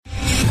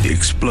the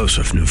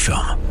explosive new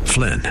film,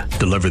 Flynn,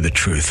 Deliver the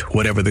Truth,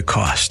 Whatever the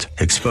Cost,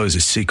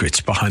 exposes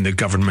secrets behind the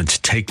government's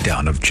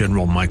takedown of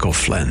General Michael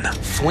Flynn.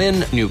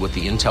 Flynn knew what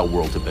the intel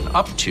world had been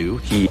up to.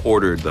 He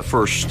ordered the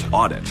first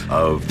audit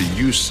of the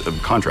use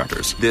of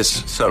contractors.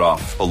 This set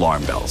off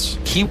alarm bells.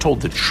 He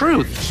told the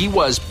truth. He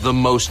was the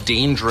most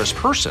dangerous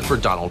person for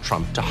Donald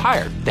Trump to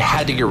hire. They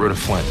had to get rid of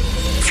Flynn.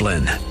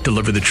 Flynn,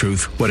 Deliver the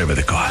Truth, Whatever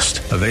the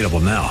Cost. Available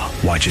now.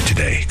 Watch it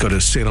today. Go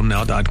to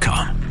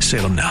salemnow.com.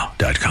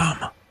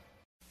 salemnow.com.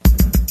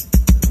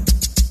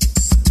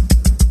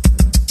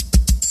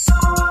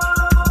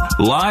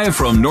 Live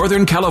from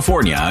Northern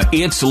California,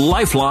 it's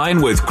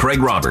Lifeline with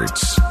Craig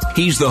Roberts.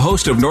 He's the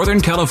host of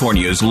Northern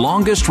California's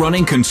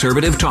longest-running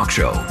conservative talk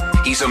show.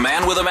 He's a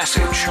man with a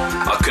message,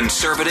 a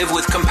conservative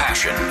with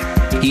compassion.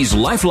 He's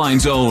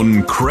Lifeline's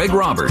own Craig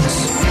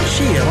Roberts.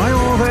 Gee, am I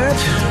all that?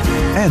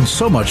 And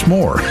so much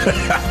more.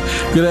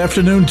 Good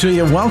afternoon to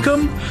you.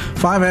 Welcome.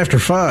 5 after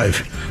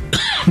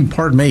 5.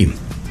 Pardon me.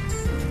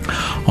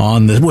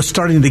 We're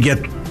starting to get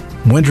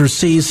winter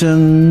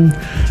season.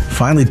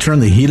 Finally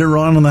turned the heater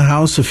on in the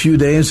house a few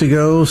days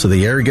ago, so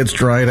the air gets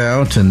dried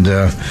out, and,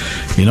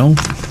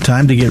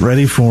 time to get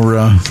ready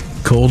for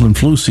cold and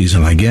flu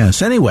season, I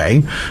guess.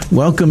 Anyway,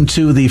 welcome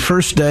to the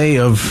first day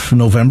of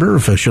November,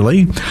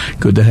 officially.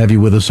 Good to have you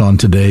with us on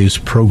today's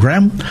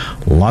program.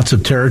 Lots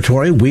of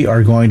territory we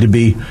are going to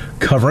be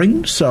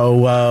covering.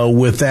 So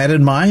with that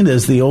in mind,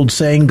 as the old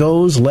saying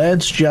goes,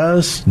 let's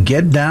just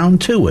get down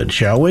to it,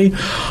 shall we?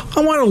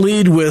 I want to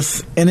lead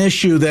with an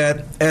issue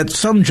that at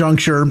some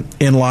juncture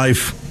in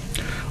life,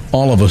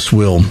 all of us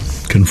will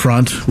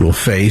confront, will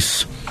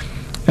face,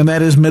 and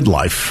that is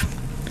midlife.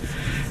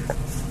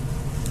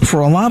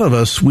 For a lot of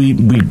us, we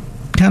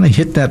kind of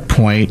hit that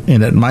point,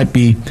 and it might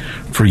be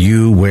for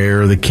you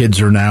where the kids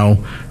are now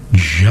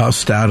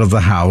just out of the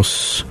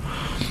house.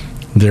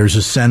 There's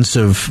a sense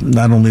of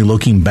not only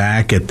looking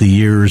back at the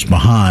years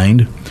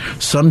behind,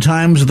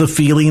 sometimes the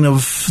feeling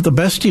of the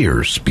best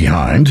years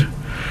behind.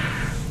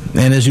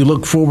 And as you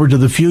look forward to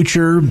the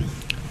future,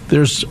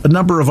 there's a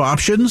number of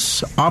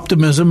options.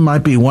 Optimism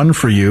might be one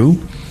for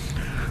you.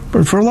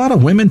 But for a lot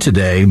of women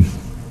today,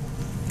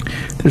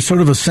 there's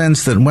sort of a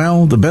sense that,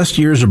 well, the best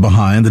years are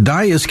behind. The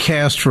die is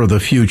cast for the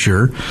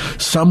future,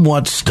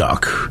 somewhat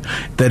stuck,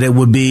 that it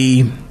would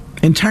be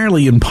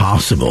entirely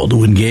impossible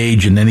to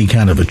engage in any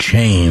kind of a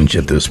change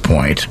at this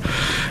point,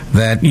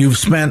 that you've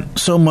spent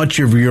so much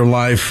of your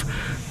life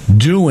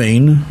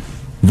doing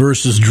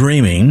versus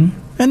dreaming.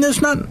 And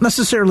there's not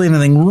necessarily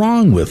anything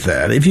wrong with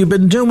that. If you've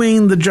been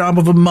doing the job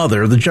of a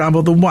mother, the job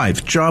of the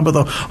wife, job of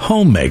the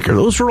homemaker,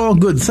 those are all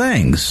good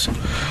things.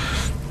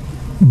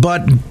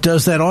 But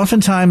does that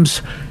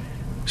oftentimes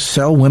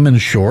sell women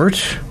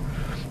short?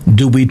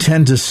 Do we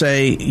tend to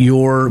say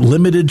you're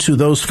limited to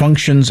those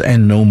functions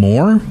and no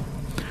more?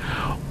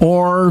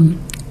 Or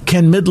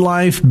can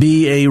midlife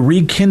be a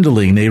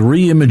rekindling, a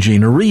reimaging,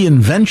 a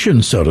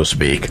reinvention, so to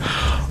speak,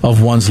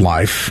 of one's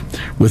life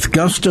with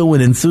gusto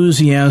and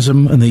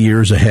enthusiasm in the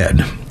years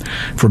ahead?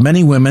 For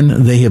many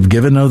women, they have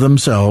given of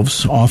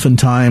themselves,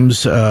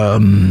 oftentimes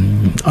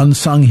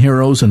unsung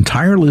heroes, and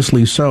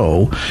tirelessly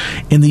so,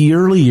 in the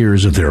early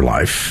years of their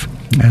life,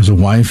 as a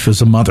wife,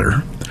 as a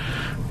mother.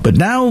 But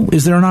now,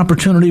 is there an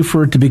opportunity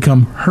for it to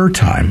become her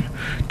time,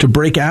 to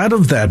break out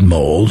of that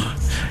mold,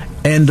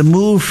 and to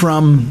move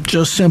from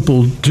just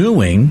simple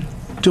doing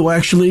to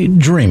actually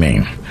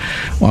dreaming?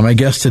 Well, my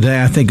guest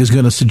today, I think, is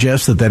going to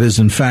suggest that that is,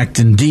 in fact,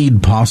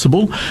 indeed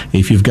possible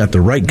if you've got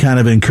the right kind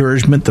of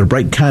encouragement, the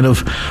right kind of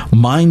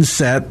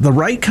mindset, the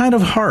right kind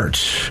of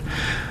heart.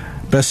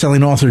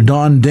 Best-selling author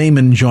Dawn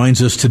Damon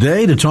joins us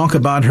today to talk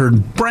about her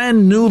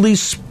brand new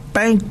release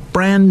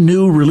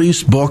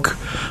book,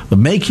 The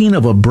Making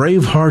of a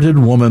Brave-Hearted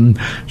Woman,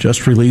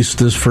 just released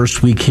this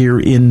first week here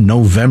in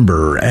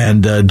November.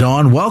 And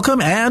Dawn,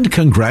 welcome and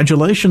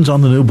congratulations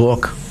on the new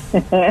book.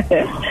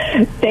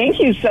 Thank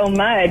you so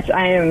much.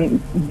 I am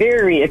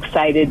very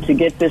excited to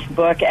get this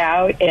book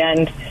out.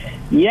 And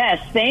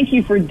yes, thank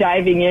you for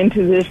diving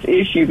into this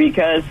issue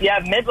because,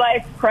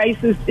 midlife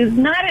crisis is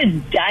not a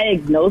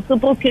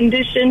diagnosable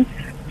condition,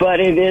 but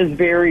it is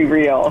very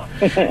real.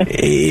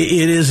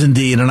 It is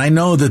indeed. And I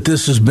know that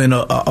this has been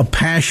a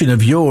passion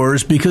of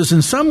yours because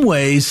in some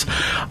ways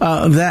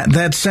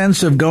that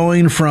sense of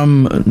going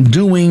from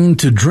doing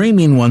to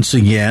dreaming once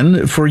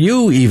again, for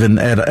you even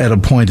at a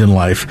point in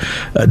life,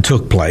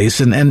 took place.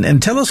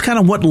 And tell us kind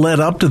of what led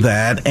up to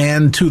that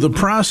and to the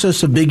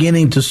process of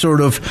beginning to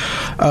sort of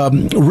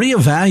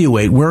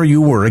reevaluate where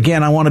you were.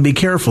 Again, I want to be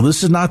careful.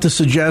 This is not to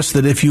suggest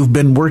that if you've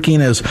been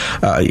working as,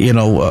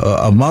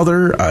 a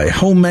mother, a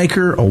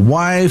homemaker, a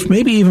wife,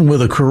 maybe even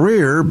with a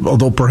career,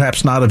 although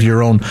perhaps not of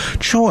your own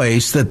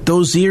choice, that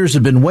those years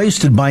have been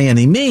wasted by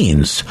any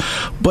means.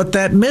 But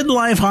that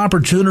midlife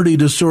opportunity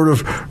to sort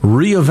of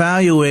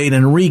reevaluate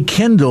and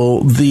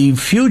rekindle the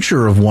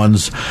future of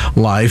one's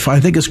life, I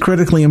think is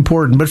critically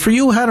important. But for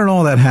you, how did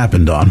all that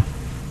happen, Dawn?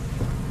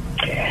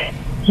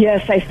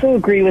 Yes, I so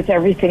agree with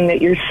everything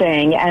that you're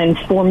saying. And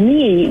for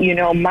me, you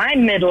know, my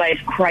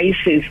midlife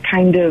crisis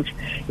kind of,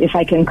 if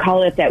I can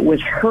call it that,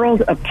 was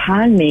hurled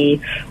upon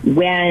me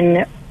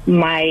when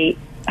my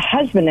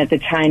husband at the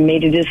time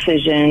made a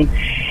decision,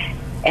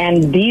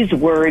 and these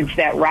words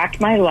that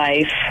rocked my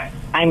life: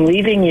 "I'm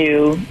leaving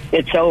you,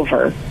 it's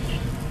over."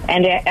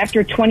 And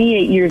after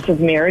 28 years of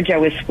marriage, I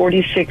was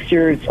 46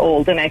 years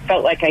old, and I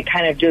felt like I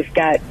kind of just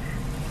got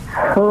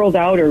hurled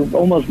out, or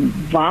almost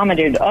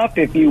vomited up,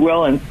 if you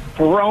will, and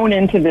thrown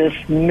into this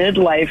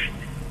midlife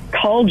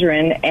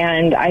cauldron.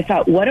 And I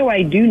thought, what do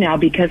I do now?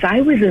 Because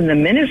I was in the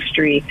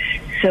ministry.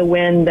 So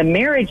when the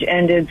marriage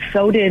ended,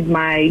 so did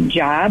my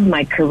job,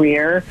 my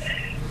career,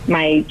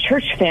 my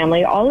church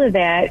family, all of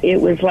that.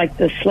 It was like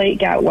the slate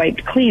got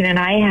wiped clean, and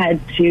I had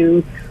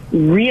to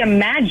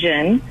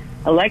reimagine.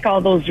 I like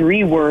all those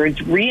words: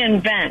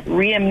 reinvent,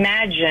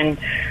 reimagine,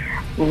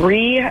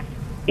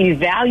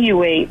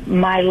 reevaluate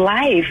my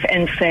life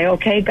and say,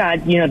 okay,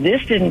 God, you know,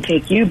 this didn't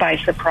take you by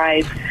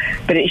surprise,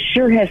 but it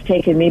sure has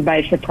taken me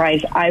by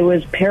surprise. I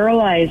was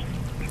paralyzed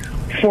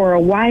for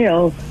a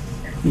while,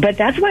 but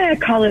that's why I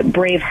call it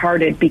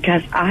brave-hearted,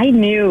 because I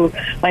knew,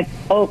 like,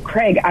 oh,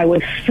 Craig, I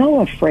was so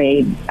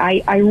afraid.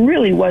 I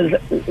really was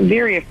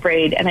very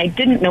afraid, and I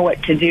didn't know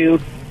what to do.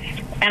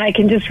 And I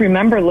can just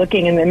remember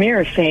looking in the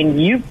mirror saying,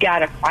 you've got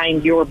to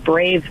find your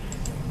brave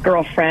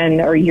girlfriend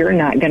or you're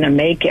not going to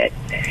make it.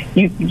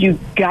 You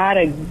got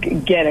to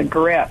get a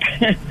grip.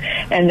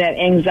 And that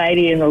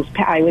anxiety and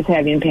I was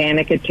having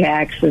panic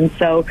attacks. And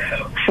so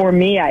for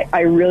me, I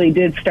really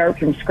did start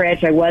from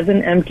scratch. I was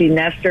an empty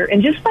nester.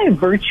 And just by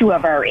virtue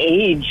of our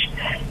age,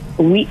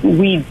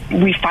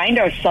 we find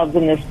ourselves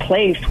in this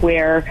place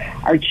where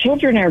our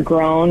children are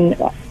grown.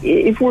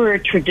 If we're a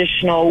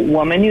traditional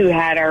woman who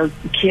had our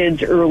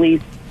kids early,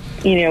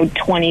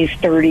 20s,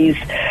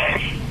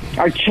 30s,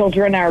 our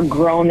children are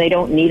grown. They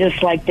don't need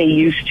us like they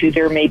used to.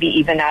 They're maybe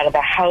even out of the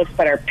house,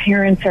 but our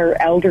parents are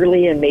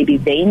elderly and maybe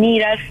they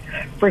need us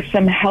for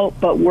some help,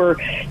 but we're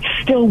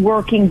still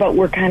working, but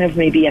we're kind of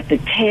maybe at the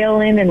tail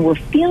end, and we're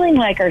feeling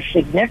like our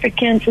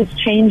significance is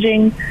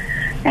changing.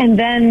 And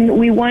then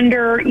we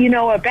wonder,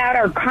 about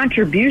our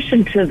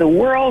contribution to the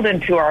world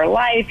and to our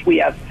life. We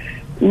have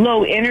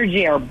low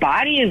energy. Our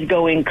body is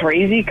going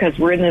crazy because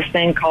we're in this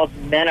thing called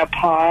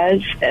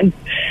menopause. And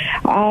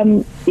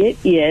it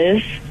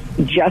is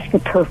just the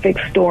perfect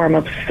storm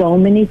of so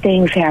many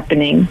things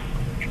happening.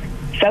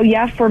 So,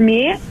 yeah, for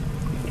me,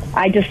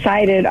 I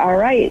decided, all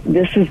right,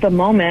 this is the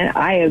moment.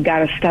 I have got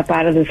to step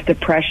out of this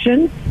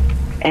depression,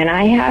 and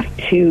I have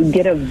to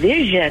get a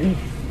vision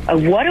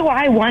of what do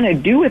I want to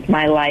do with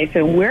my life,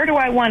 and where do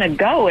I want to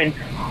go, and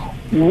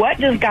what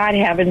does God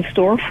have in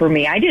store for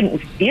me? I didn't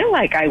feel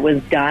like I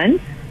was done.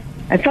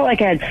 I felt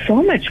like I had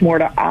so much more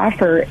to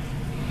offer,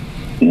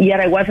 yet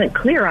I wasn't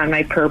clear on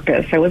my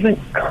purpose. I wasn't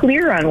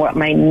clear on what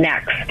my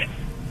next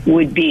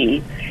would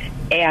be.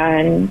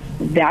 And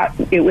that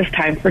it was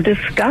time for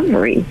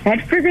discovery. I had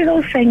to figure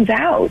those things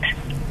out.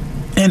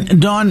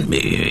 And Dawn,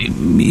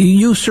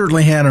 you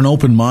certainly had an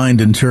open mind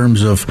in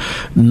terms of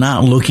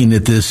not looking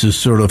at this as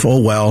sort of,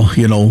 oh, well,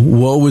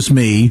 woe is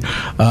me.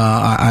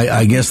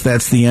 I guess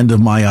that's the end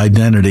of my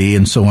identity,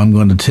 and so I'm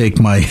going to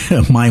take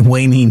my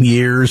waning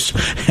years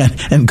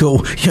and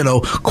go,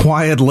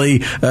 quietly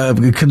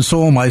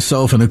console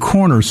myself in a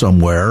corner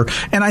somewhere.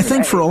 And I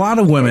think for a lot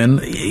of women,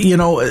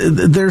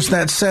 there's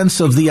that sense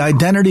of the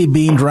identity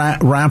being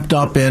wrapped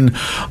up in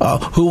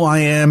who I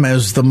am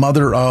as the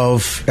mother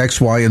of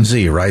X, Y, and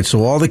Z, right?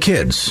 So all the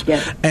kids,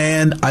 yes.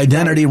 And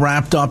identity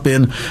wrapped up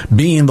in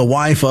being the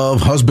wife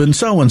of husband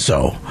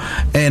so-and-so,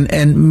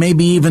 and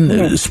maybe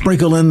even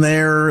sprinkle in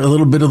there a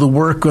little bit of the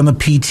work on the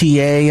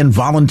PTA and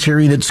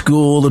volunteering at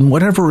school and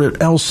whatever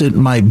else it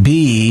might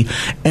be.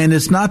 And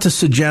it's not to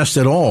suggest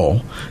at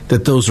all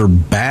that those are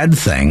bad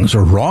things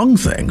or wrong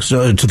things,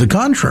 to the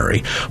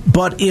contrary.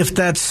 But if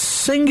that's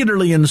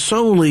singularly and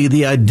solely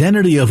the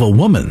identity of a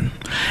woman,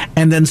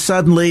 and then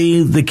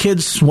suddenly the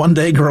kids one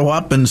day grow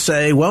up and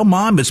say, well,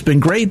 Mom, it's been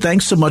great,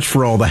 thanks so much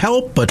for all the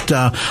help, but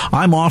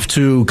I'm off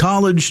to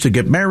college to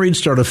get married,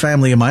 start a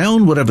family of my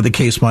own, whatever the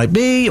case might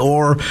be.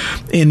 Or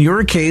in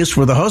your case,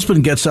 where the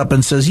husband gets up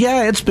and says,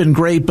 yeah, it's been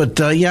great, but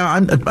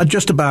I'm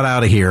just about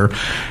out of here.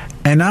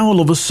 And now all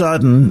of a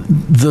sudden,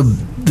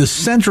 the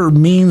center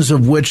means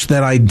of which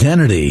that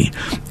identity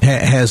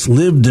has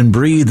lived and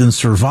breathed and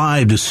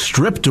survived is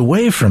stripped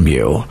away from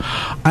you.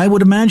 I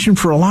would imagine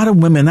for a lot of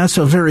women, that's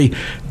a very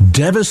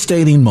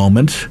devastating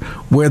moment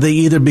where they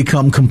either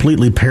become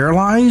completely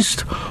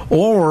paralyzed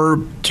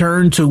or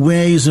turn to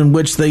ways in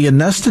which they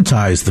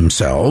anesthetize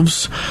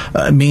themselves,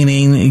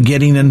 meaning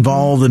getting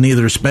involved in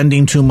either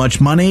spending too much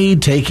money,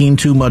 taking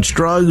too much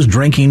drugs,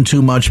 drinking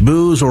too much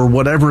booze, or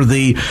whatever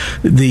the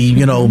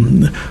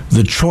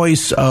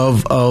choice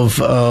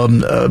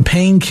of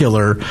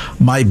painkiller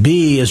might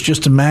be, is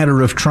just a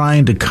matter of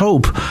trying to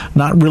cope,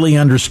 not really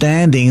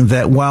understanding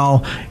that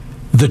while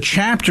the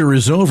chapter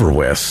is over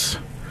with,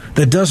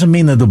 that doesn't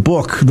mean that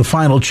the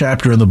final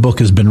chapter in the book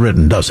has been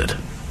written, does it?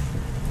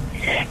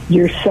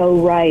 You're so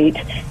right.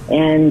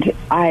 And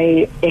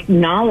I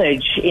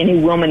acknowledge any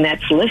woman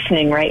that's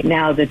listening right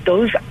now that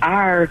those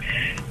are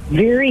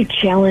very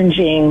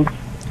challenging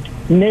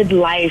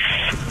midlife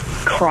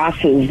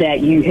crosses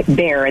that you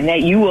bear, and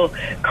that you will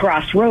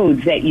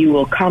crossroads that you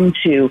will come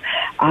to.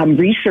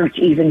 Research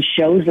even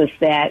shows us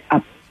that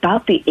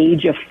about the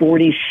age of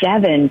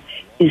 47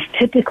 is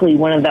typically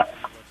one of the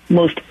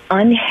most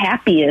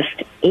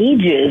unhappiest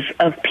ages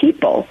of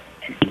people,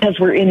 because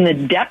we're in the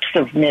depths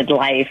of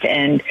midlife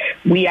and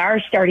we are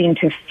starting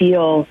to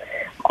feel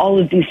all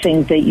of these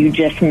things that you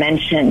just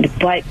mentioned.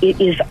 But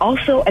it is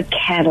also a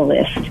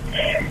catalyst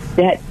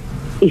that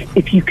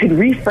if you could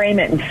reframe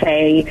it and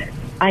say,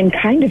 I'm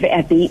kind of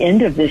at the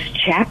end of this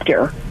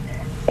chapter,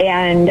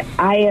 and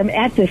I am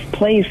at this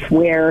place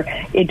where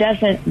it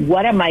doesn't,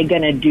 what am I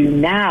going to do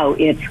now?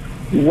 It's,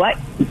 what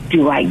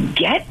do I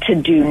get to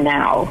do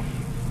now?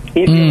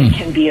 It really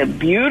can be a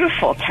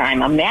beautiful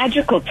time, a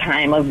magical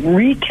time of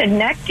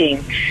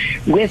reconnecting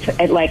with,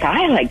 like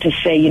I like to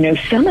say,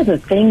 some of the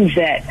things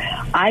that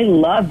I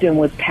loved and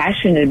was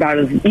passionate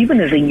about,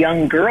 even as a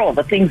young girl,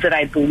 the things that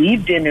I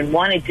believed in and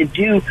wanted to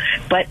do,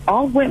 but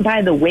all went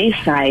by the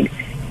wayside.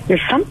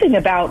 There's something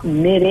about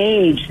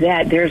mid-age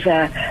that there's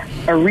a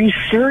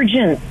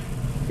resurgence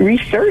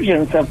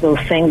of those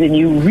things, and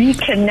you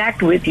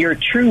reconnect with your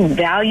true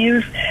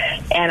values.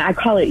 And I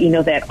call it,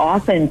 that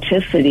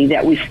authenticity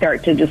that we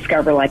start to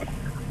discover, like,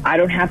 I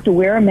don't have to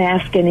wear a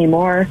mask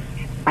anymore.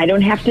 I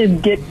don't have to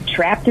get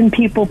trapped in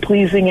people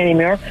pleasing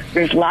anymore.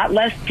 There's a lot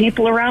less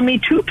people around me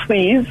to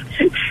please.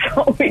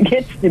 So it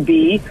gets to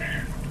be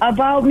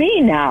about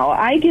me now.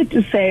 I get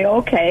to say,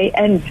 okay,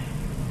 and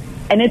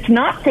it's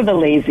not for the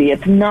lazy.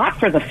 It's not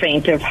for the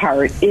faint of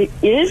heart. It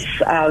is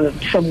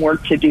some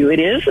work to do. It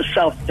is a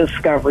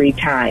self-discovery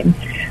time.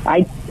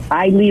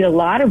 I lead a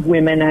lot of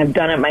women, I've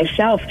done it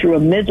myself, through a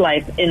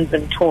midlife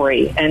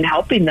inventory and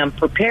helping them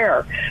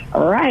prepare.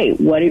 All right,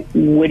 what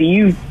do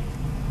you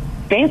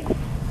think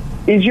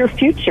is your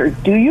future?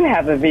 Do you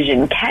have a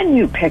vision? Can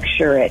you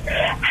picture it?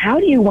 How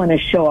do you want to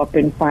show up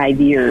in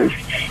 5 years?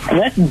 And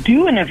let's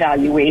do an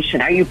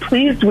evaluation. Are you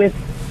pleased with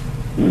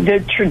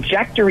the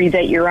trajectory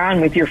that you're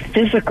on with your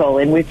physical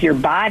and with your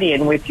body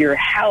and with your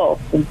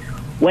health? And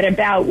what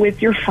about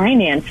with your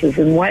finances,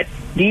 and what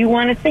do you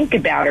want to think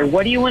about, or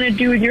what do you want to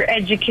do with your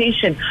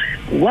education?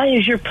 What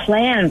is your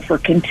plan for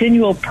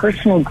continual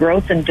personal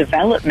growth and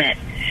development?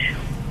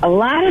 A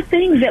lot of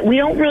things that we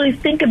don't really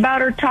think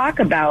about or talk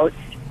about,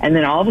 and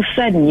then all of a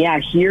sudden,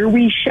 here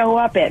we show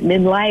up at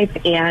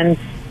midlife, and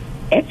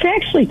it's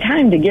actually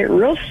time to get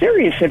real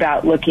serious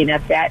about looking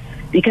at that,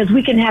 because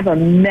we can have a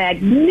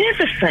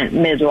magnificent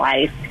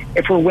midlife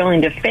if we're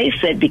willing to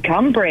face it,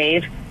 become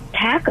brave,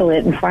 tackle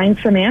it, and find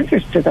some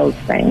answers to those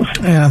things.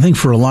 And I think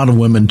for a lot of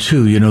women,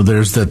 too,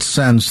 there's that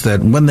sense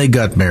that when they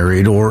got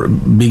married or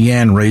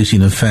began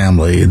raising a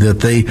family, that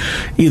they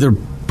either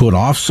put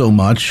off so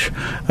much.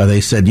 They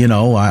said,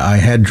 I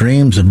had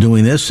dreams of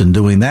doing this and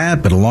doing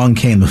that, but along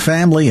came the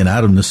family, and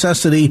out of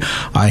necessity,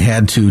 I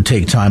had to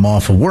take time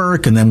off of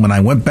work. And then when I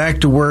went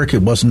back to work,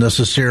 it wasn't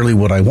necessarily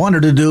what I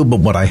wanted to do,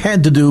 but what I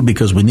had to do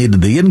because we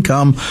needed the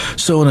income,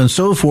 so on and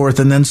so forth.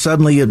 And then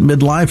suddenly at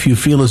midlife, you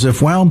feel as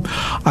if, well,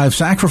 I've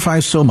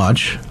sacrificed so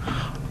much.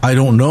 I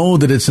don't know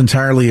that it's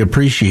entirely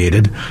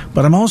appreciated,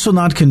 but I'm also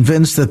not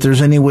convinced that there's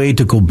any way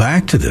to go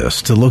back to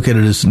this, to look at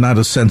it as not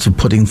a sense of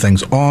putting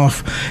things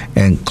off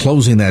and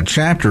closing that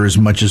chapter as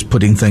much as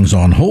putting things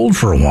on hold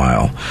for a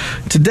while.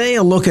 Today,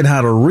 a look at how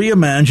to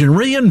reimagine,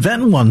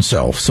 reinvent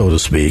oneself, so to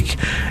speak,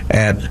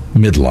 at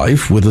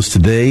midlife. With us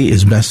today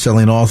is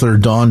best-selling author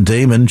Dawn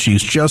Damon.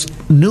 She's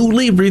just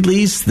newly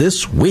released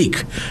this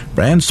week,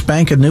 brand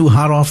spanking new,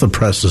 hot off the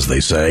press, as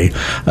they say,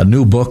 a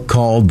new book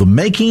called The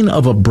Making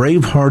of a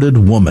Brave-Hearted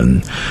Woman.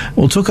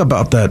 We'll talk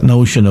about that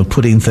notion of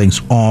putting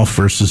things off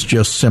versus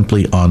just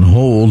simply on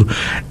hold,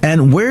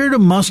 and where to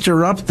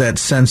muster up that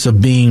sense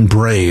of being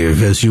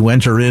brave as you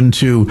enter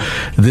into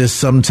this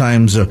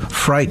sometimes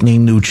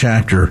frightening new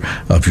chapter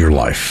of your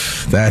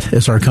life. That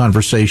is our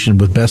conversation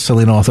with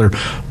best-selling author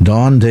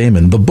Dawn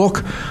Damon. The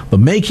book, The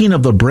Making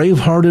of the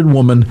Brave-Hearted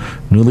Woman,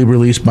 newly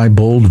released by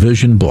Bold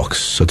Vision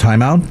Books. A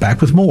timeout,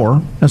 back with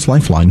more as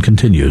Lifeline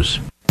continues.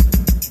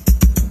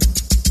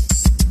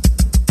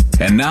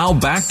 And now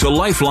back to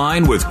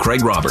Lifeline with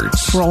Craig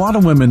Roberts. For a lot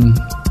of women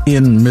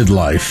in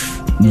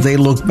midlife, they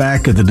look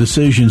back at the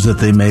decisions that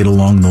they made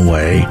along the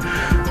way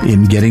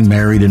in getting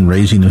married and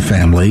raising a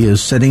family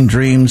as setting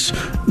dreams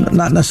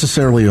not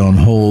necessarily on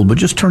hold, but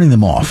just turning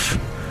them off.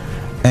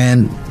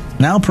 And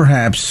now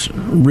perhaps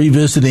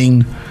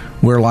revisiting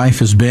where life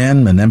has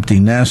been, an empty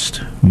nest,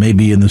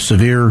 maybe in the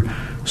severe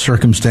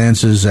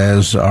circumstances,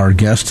 as our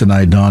guest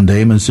tonight, Dawn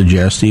Damon,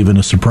 suggests, even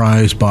a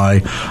surprise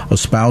by a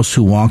spouse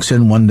who walks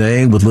in one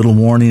day with little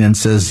warning and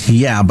says,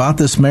 about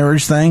this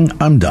marriage thing,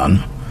 I'm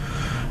done.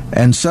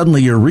 And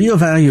suddenly you're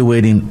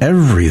reevaluating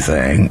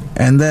everything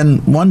and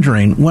then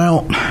wondering,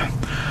 well,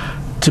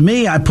 to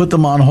me, I put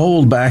them on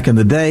hold back in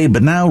the day,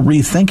 but now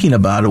rethinking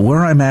about it,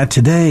 where I'm at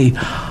today,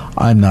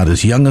 I'm not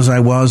as young as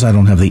I was. I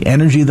don't have the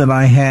energy that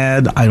I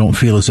had. I don't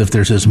feel as if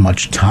there's as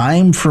much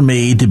time for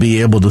me to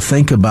be able to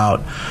think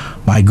about,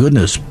 my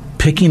goodness,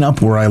 picking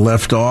up where I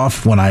left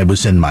off when I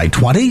was in my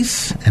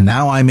 20s, and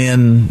now I'm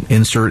in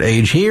insert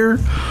age here.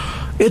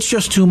 It's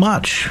just too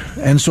much.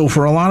 And so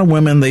for a lot of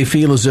women, they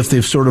feel as if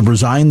they've sort of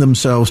resigned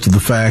themselves to the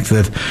fact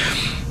that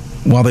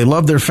while they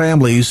love their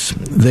families,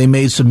 they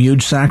made some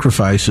huge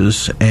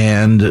sacrifices,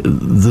 and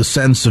the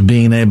sense of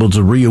being able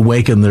to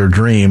reawaken their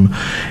dream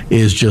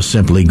is just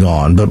simply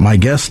gone. But my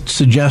guest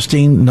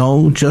suggesting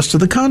no, just to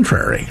the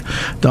contrary.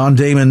 Dawn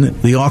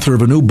Damon, the author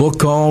of a new book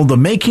called The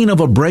Making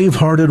of a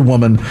Brave-Hearted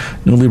Woman,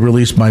 newly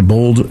released by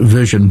Bold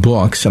Vision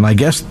Books. And I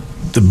guess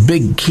the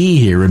big key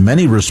here in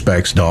many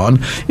respects, Dawn,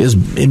 is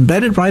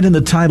embedded right in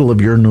the title of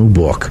your new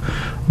book,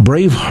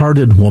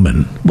 Brave-Hearted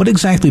Woman. What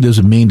exactly does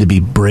it mean to be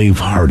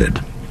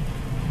brave-hearted?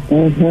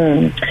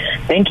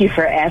 Thank you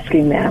for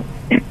asking that.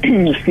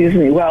 Excuse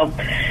me. Well,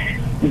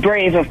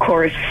 brave, of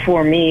course,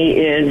 for me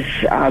is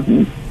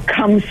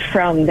comes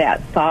from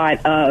that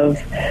thought of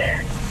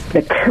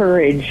the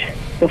courage,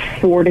 the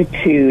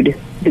fortitude,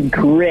 the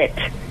grit,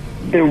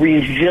 the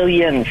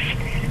resilience,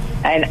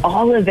 and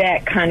all of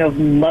that kind of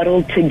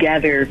muddled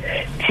together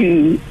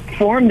to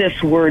form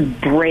this word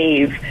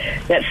brave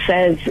that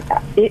says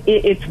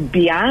it's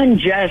beyond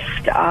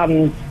just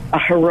a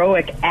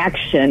heroic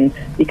action,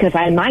 because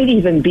I might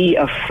even be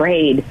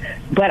afraid,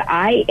 but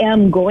I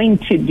am going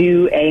to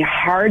do a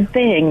hard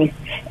thing,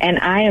 and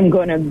I am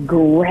going to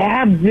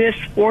grab this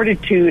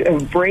fortitude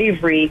of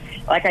bravery.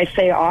 Like I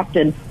say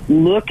often,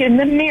 look in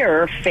the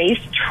mirror,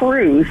 face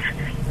truth,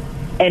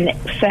 and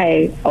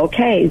say,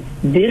 okay,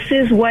 this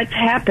is what's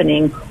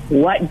happening.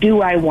 What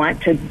do I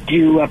want to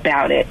do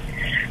about it?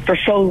 For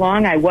so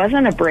long, I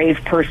wasn't a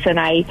brave person.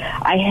 I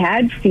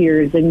had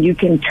fears, and you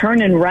can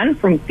turn and run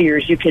from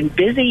fears. You can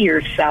busy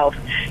yourself.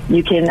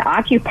 You can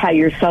occupy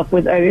yourself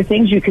with other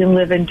things. You can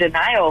live in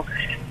denial.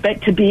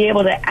 But to be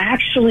able to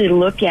actually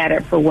look at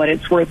it for what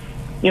it's worth,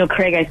 you know,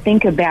 Craig, I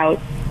think about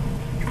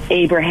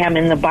Abraham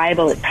in the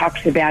Bible. It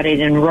talks about it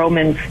in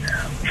Romans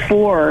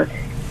 4.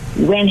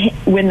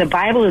 When the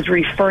Bible is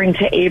referring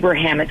to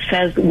Abraham, it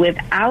says,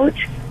 without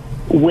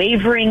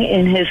wavering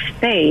in his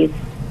faith,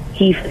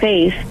 he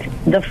faced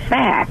the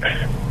facts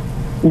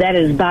that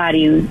his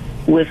body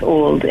was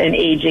old and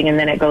aging, and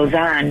then it goes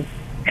on.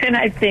 And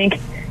I think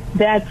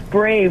that's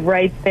brave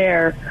right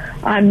there.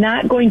 I'm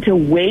not going to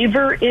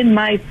waver in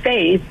my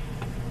faith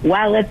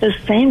while at the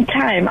same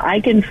time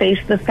I can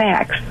face the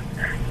facts.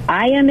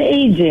 I am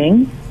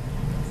aging.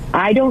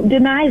 I don't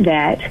deny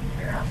that.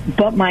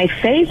 But my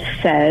faith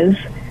says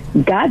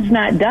God's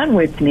not done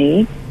with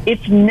me.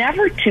 It's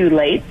never too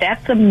late.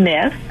 That's a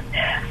myth.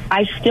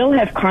 I still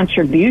have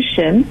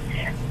contribution,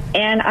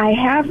 and I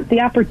have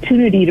the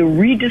opportunity to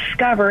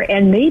rediscover,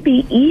 and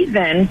maybe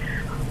even,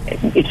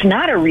 it's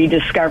not a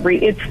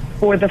rediscovery, it's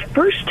for the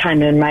first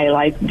time in my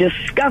life,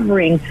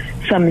 discovering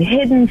some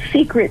hidden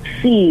secret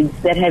seeds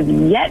that have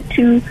yet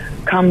to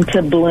come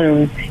to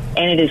bloom.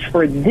 And it is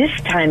for this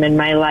time in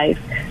my life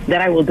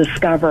that I will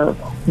discover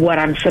what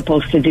I'm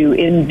supposed to do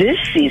in this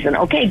season.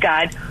 Okay,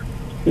 God,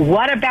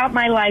 what about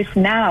my life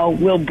now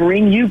will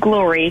bring you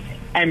glory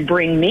and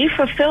bring me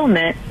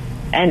fulfillment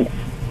and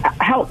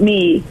help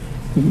me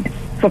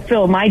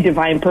fulfill my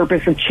divine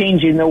purpose of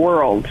changing the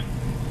world?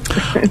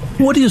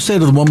 What do you say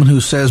to the woman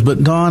who says,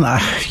 but Dawn, a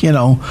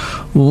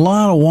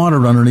lot of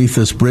water underneath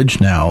this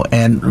bridge now,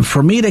 and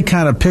for me to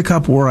kind of pick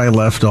up where I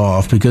left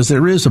off, because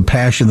there is a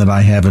passion that I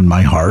have in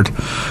my heart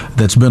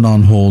that's been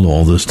on hold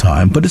all this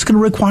time, but it's going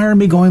to require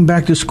me going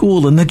back to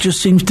school, and that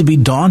just seems to be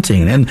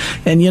daunting. And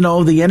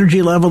the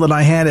energy level that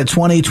I had at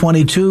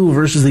 2022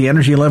 versus the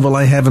energy level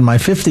I have in my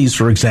 50s,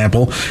 for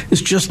example,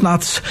 is just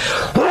not...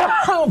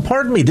 Oh,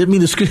 pardon me. Didn't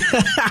mean to...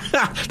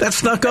 That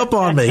snuck up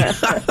on me.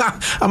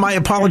 My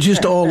apologies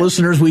to all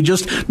listeners. We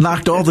just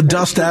knocked all the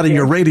dust out of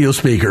your radio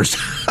speakers.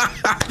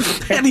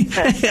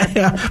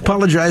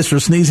 Apologize for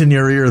sneezing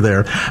your ear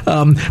there.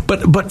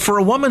 But for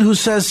a woman who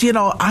says,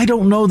 I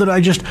don't know that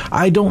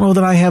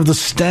I have the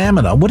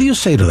stamina. What do you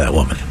say to that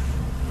woman?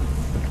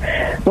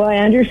 Well, I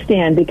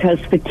understand, because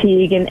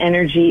fatigue and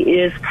energy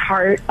is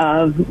part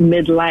of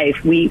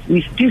midlife. We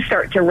do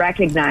start to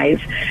recognize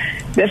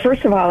that.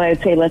 First of all, I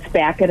would say let's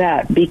back it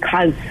up,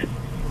 because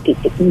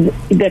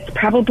that's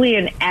probably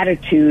an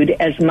attitude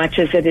as much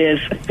as it is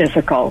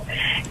physical.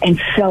 And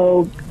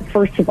so,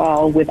 first of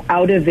all,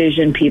 without a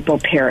vision, people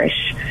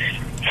perish.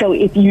 So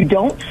if you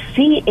don't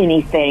see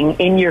anything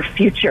in your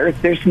future,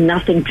 there's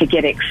nothing to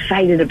get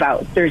excited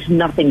about. There's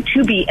nothing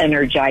to be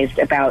energized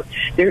about.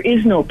 There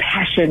is no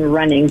passion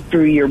running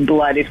through your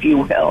blood, if you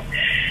will.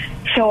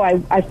 So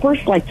I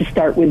first like to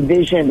start with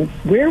vision.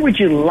 Where would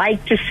you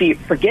like to see?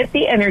 Forget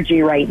the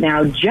energy right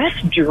now.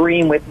 Just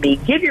dream with me.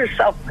 Give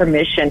yourself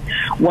permission.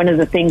 One of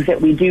the things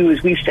that we do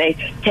is we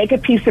say, take a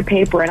piece of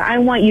paper, and I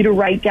want you to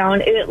write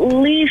down at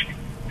least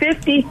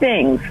 50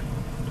 things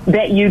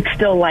that you'd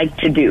still like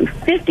to do,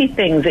 50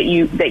 things that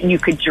you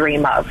could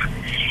dream of.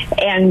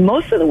 And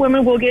most of the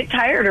women will get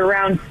tired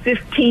around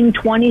 15,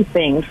 20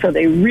 things, so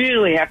they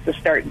really have to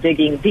start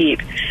digging deep.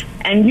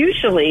 And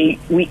usually,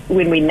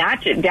 when we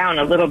notch it down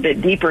a little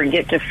bit deeper and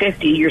get to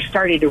 50, you're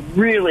starting to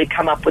really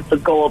come up with the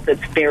gold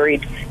that's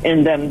buried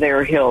in them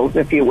there hills,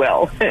 if you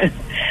will.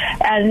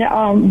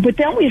 And but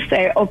then we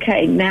say,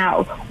 okay,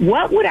 now,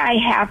 what would I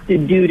have to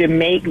do to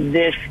make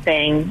this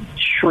thing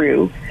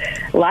true?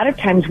 A lot of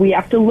times we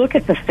have to look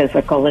at the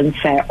physical and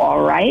say,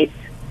 all right,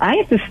 I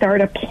have to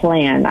start a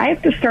plan. I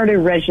have to start a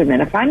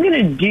regimen. If I'm going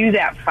to do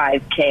that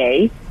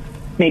 5K,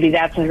 maybe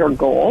that's her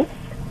goal,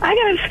 I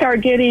got to start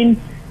getting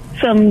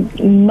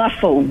some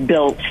muscle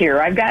built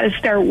here. I've got to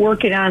start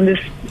working on this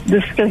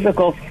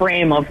physical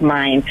frame of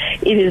mine.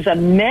 It is a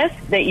myth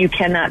that you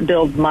cannot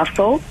build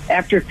muscle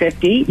after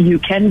 50. You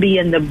can be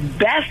in the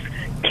best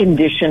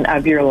condition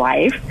of your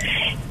life.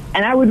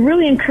 And I would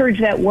really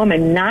encourage that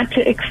woman not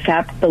to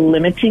accept the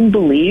limiting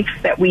beliefs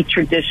that we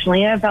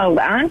traditionally have held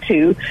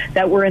onto,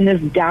 that we're in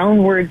this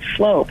downward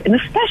slope. And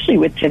especially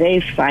with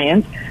today's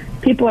science,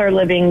 people are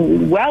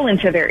living well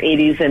into their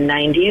 80s and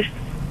 90s.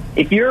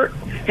 If you're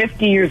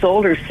 50 years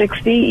old or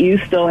 60, you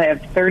still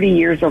have 30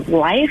 years of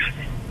life.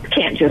 You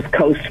can't just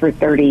coast for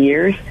 30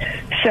 years.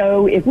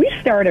 So if we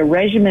start a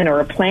regimen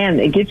or a plan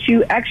that gets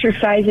you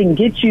exercising,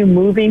 gets you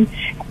moving,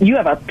 you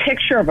have a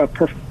picture of a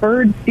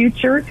preferred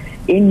future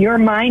in your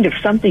mind of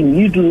something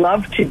you'd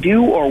love to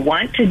do or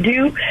want to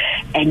do,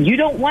 and you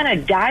don't want to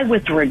die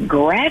with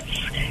regrets,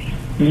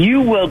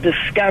 you will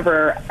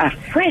discover a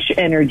fresh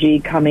energy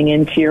coming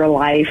into your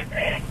life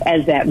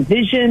as that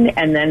vision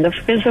and then the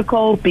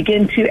physical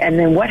begin to, and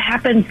then what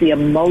happens? The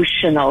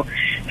emotional,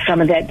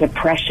 some of that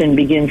depression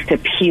begins to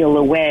peel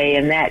away,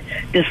 and that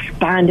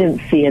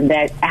despondency and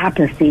that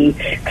apathy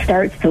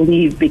starts to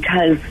leave,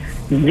 because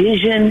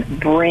vision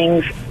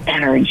brings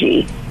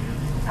energy.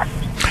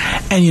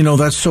 And, you know,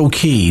 that's so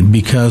key,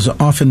 because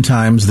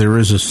oftentimes there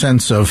is a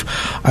sense of,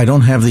 I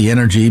don't have the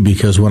energy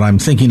because what I'm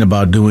thinking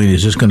about doing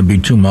is just going to be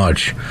too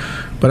much.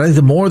 But I think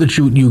the more that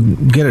you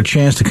get a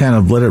chance to kind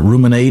of let it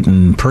ruminate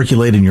and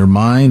percolate in your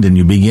mind, and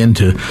you begin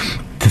to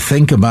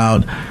think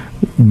about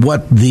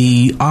what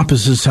the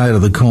opposite side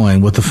of the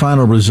coin, what the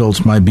final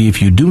results might be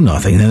if you do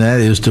nothing, and that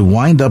is to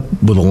wind up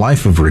with a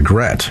life of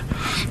regret.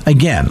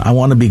 Again, I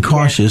want to be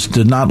cautious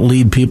to not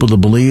lead people to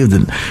believe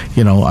that,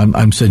 you know,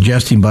 I'm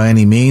suggesting by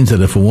any means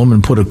that if a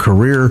woman put a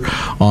career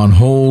on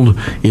hold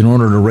in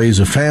order to raise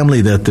a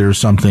family, that there's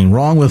something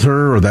wrong with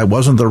her, or that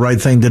wasn't the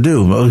right thing to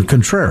do.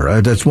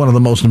 Contraire, that's one of the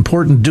most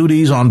important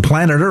duties on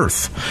planet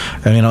Earth.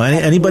 And, you know,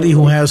 anybody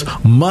who has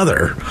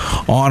mother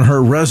on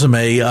her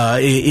resume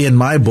in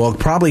my book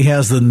probably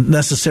has the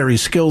necessary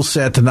skill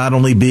set to not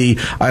only be,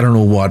 I don't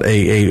know what,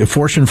 a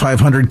Fortune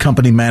 500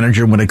 company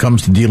manager when it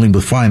comes to dealing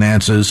with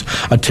finances,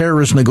 a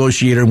terrorist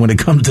negotiator when it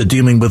comes to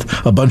dealing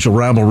with a bunch of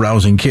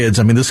rabble-rousing kids.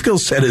 I mean, the skill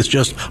set is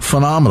just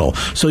phenomenal.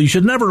 So you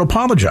should never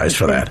apologize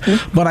for that.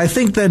 But I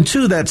think then,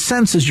 too, that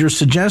sense is you're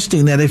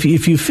suggesting that if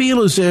you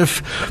feel as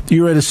if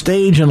you're at a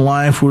stage in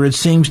life where it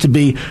seems to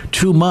be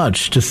too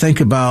much to think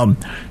about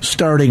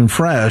starting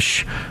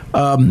fresh,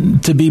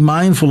 to be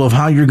mindful of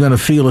how you're going to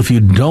feel if you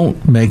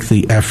don't make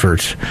the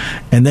effort,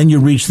 and then you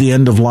reach the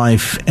end of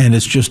life and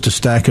it's just a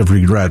stack of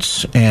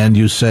regrets, and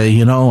you say,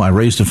 you know, I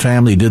raised a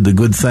family, did the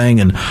good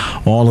thing, and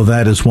all of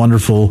that is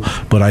wonderful,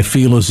 but I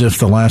feel as if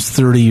the last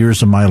 30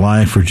 years of my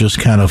life are just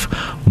kind of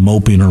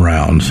moping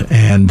around.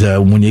 And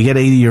when you get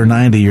 80 or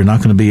 90, you're not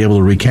going to be able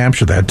to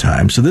recapture that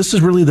time. So this is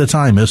really the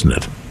time, isn't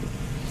it?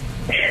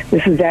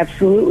 This is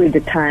absolutely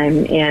the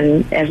time,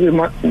 and as we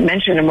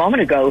mentioned a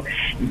moment ago,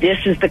 this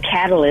is the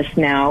catalyst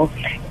now,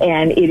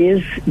 and it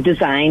is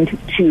designed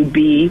to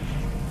be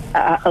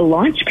a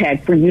launch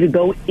pad for you to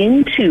go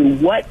into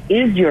what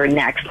is your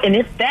next. And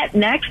if that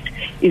next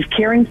is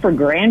caring for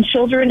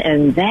grandchildren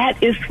and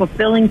that is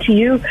fulfilling to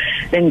you,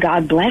 then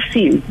God bless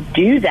you.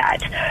 Do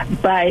that.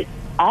 But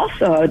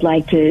also, I would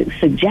like to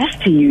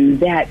suggest to you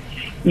that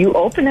you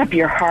open up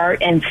your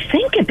heart and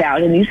think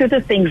about, and these are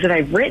the things that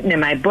I've written in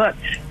my book,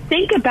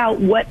 think about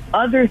what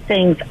other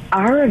things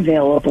are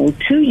available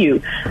to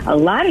you. A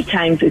lot of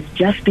times it's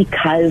just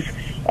because,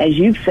 as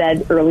you've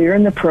said earlier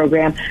in the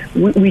program,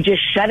 we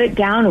just shut it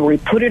down, or we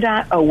put it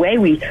away.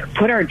 We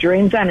put our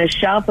dreams on a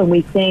shelf and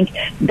we think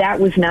that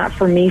was not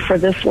for me for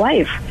this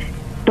life.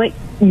 But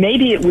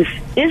maybe it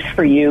is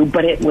for you,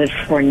 but it was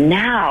for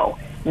now,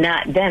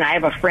 not then. I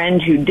have a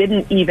friend who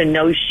didn't even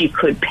know she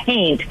could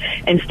paint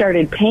and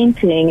started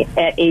painting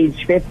at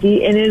age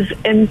 50 and is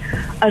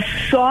a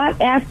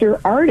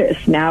sought-after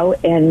artist now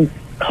and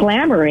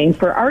clamoring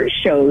for art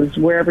shows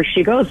wherever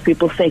she goes.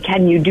 People say,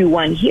 can you do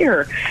one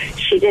here?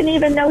 She didn't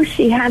even know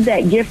she had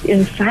that gift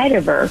inside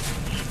of her.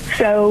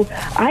 So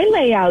I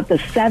lay out the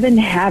 7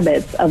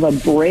 habits of a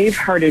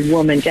brave-hearted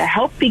woman to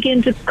help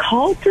begin to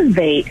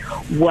cultivate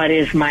what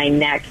is my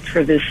next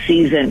for this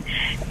season.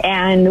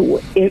 And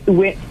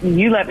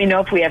you let me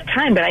know if we have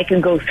time, but I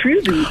can go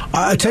through these.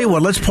 I tell you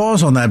what, let's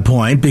pause on that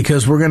point,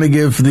 because we're going to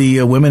give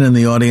the women in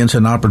the audience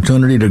an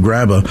opportunity to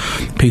grab a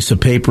piece of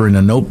paper and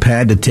a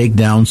notepad to take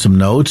down some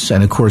notes.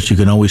 And, of course, you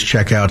can always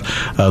check out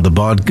the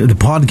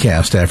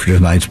podcast after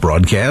tonight's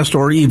broadcast,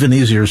 or even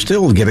easier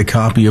still, get a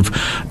copy of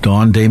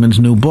Dawn Damon's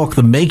new book,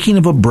 The Making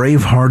of a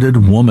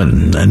Brave-Hearted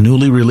Woman, a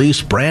newly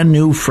released, brand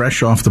new,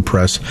 fresh off the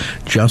press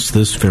just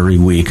this very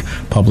week,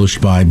 published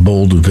by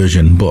Bold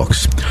Vision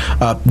Books.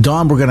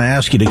 Dawn, we're going to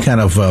ask you to kind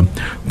of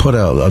put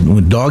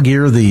a dog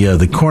ear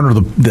the corner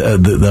of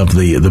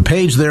the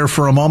page there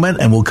for a moment,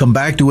 and we'll come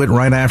back to it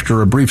right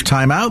after a brief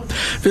timeout.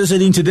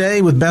 Visiting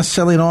today with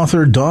best-selling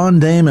author Dawn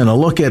Damon, a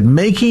look at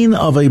Making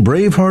of a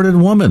Brave-Hearted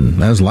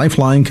Woman as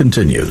Lifeline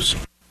continues.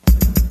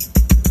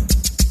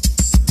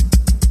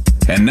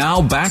 And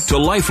now back to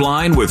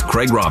Lifeline with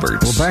Craig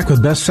Roberts. We're back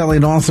with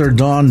best-selling author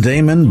Dawn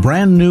Damon.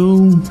 Brand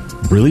new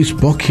released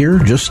book here,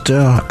 just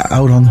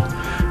out on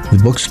the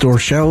bookstore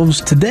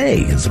shelves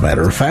today. As a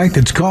matter of fact,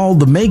 it's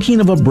called The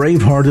Making of a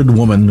Brave-Hearted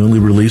Woman, newly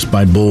released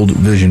by Bold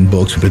Vision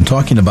Books. We've been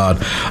talking about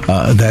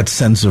that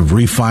sense of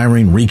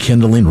refiring,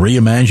 rekindling,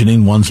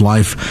 reimagining one's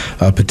life,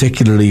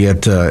 particularly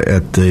at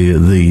the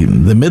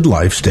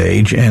midlife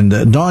stage.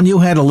 And Dawn, you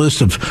had a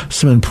list of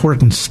some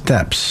important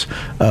steps.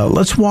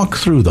 Let's walk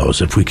through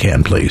those if we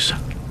can, please.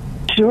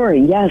 Sure,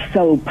 yes.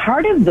 So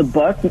part of the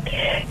book,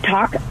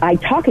 I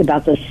talk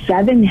about the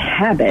 7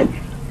 habits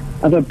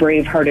of a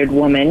brave-hearted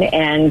woman,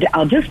 and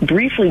I'll just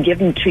briefly give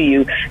them to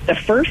you. The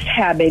first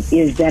habit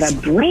is that a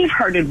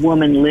brave-hearted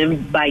woman lives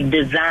by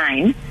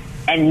design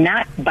and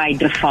not by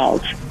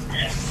default.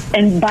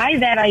 And by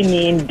that I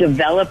mean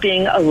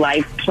developing a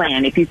life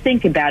plan. If you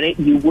think about it,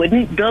 you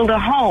wouldn't build a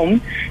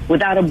home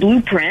without a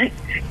blueprint.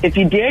 If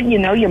you did,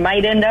 you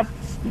might end up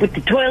with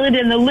the toilet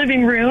in the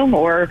living room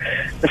or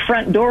the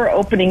front door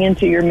opening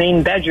into your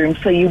main bedroom.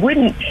 So you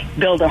wouldn't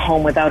build a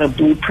home without a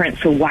blueprint.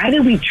 So why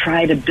do we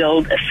try to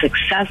build a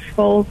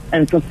successful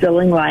and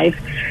fulfilling life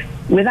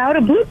without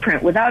a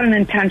blueprint, without an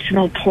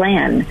intentional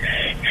plan?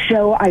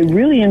 So I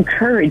really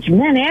encourage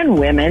men and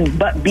women,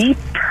 but be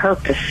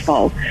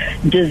purposeful.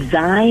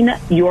 Design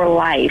your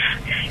life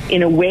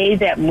in a way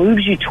that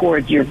moves you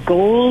towards your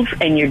goals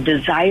and your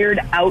desired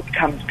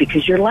outcomes,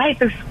 because your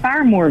life is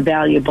far more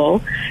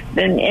valuable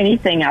than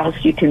anything else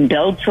you can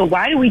build. So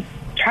why do we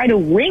try to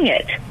wing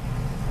it?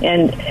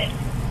 And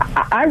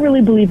I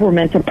really believe we're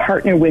meant to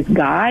partner with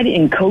God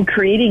in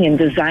co-creating and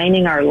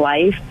designing our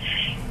life.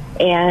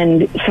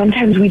 And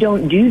sometimes we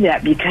don't do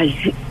that because,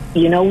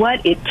 you know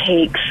what? It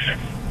takes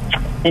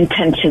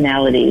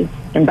intentionality.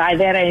 And by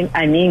that,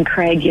 I mean,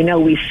 Craig,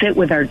 we sit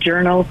with our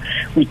journal,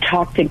 we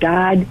talk to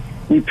God,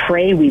 we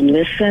pray, we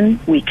listen,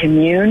 we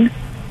commune,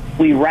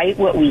 we write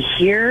what we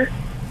hear,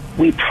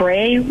 we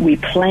pray, we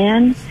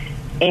plan,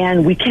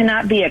 and we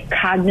cannot be a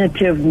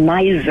cognitive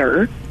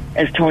miser,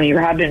 as Tony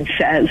Robbins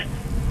says,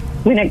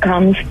 when it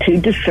comes to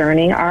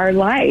discerning our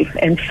life.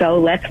 And so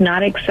let's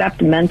not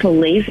accept mental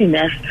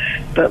laziness,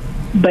 but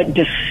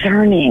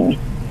discerning.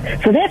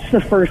 So that's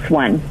the first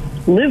one.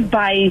 Live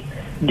by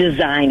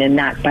design and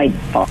not by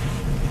default.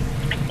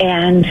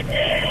 And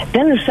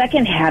then the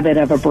second habit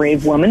of a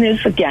brave woman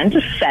is, again,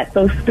 to set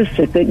those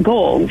specific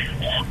goals.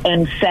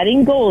 And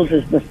setting goals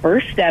is the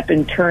first step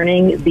in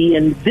turning the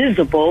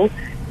invisible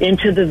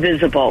into the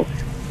visible.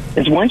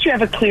 Because once you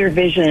have a clear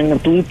vision and a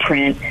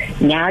blueprint,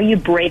 now you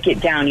break it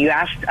down. You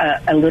asked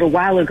a little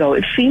while ago,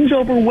 it seems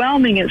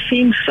overwhelming, it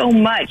seems so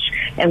much,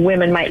 and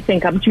women might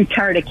think, I'm too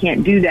tired, I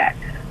can't do that.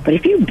 But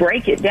if you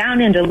break it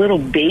down into little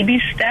baby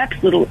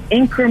steps, little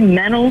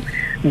incremental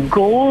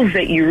goals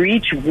that you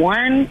reach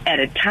one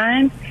at a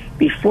time,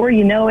 before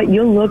you know it,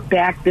 you'll look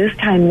back this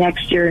time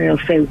next year and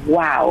you'll say,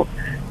 wow,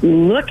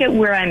 look at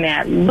where I'm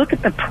at. Look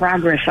at the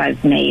progress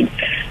I've made.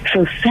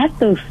 So set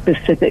those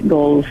specific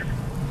goals,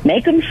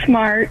 make them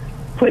smart,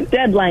 put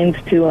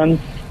deadlines to them,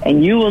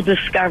 and you will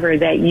discover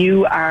that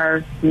you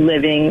are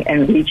living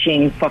and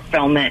reaching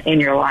fulfillment in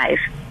your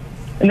life.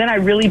 And then I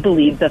really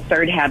believe the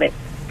third habit,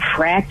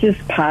 practice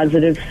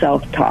positive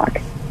self-talk.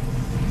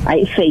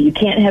 I say you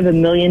can't have $1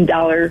 million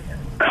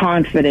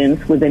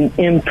confidence with an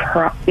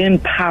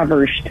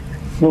impoverished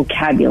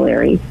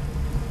vocabulary.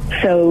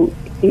 So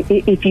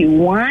if you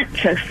want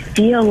to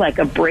feel like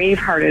a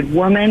brave-hearted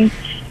woman,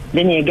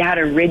 then you got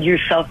to rid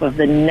yourself of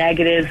the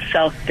negative,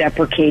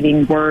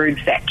 self-deprecating words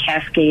that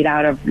cascade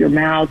out of your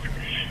mouth,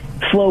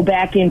 flow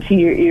back into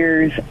your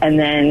ears, and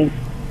then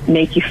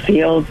make you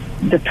feel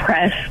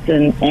depressed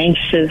and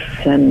anxious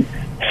and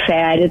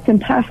sad. It's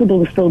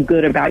impossible to feel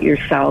good about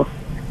yourself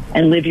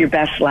and live your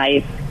best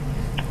life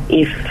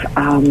if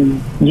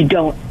you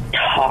don't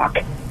talk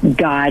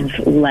God's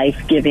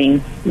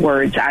life-giving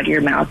words out of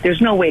your mouth.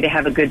 There's no way to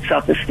have a good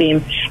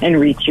self-esteem and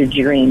reach your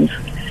dreams.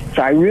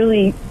 So I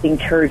really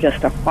encourage us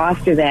to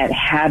foster that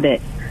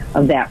habit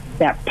of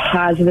that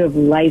positive,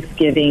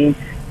 life-giving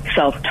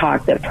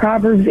self-talk that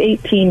Proverbs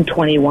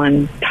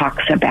 18:21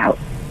 talks about.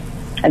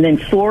 And then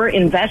 4,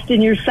 invest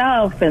in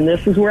yourself. And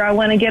this is where I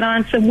want to get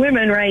on some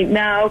women right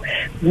now.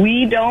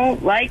 We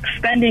don't like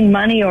spending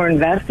money or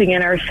investing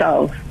in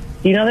ourselves.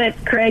 You know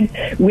that, Craig?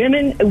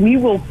 Women, we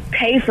will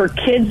pay for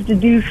kids to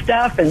do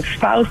stuff and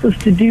spouses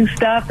to do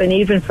stuff and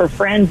even for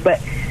friends, but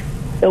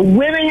the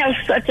women have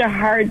such a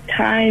hard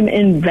time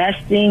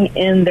investing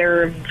in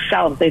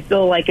themselves. They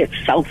feel like it's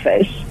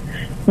selfish.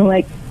 I'm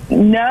like,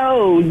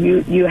 no,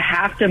 you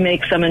have to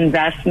make some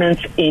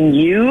investments in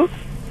you,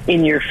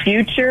 in your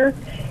future,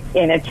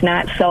 and it's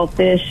not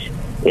selfish.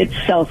 It's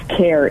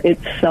self-care.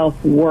 It's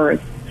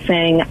self-worth,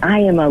 saying, I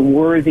am a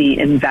worthy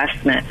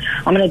investment.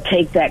 I'm going to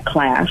take that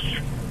class.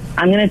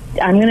 I'm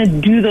gonna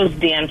do those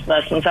dance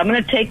lessons. I'm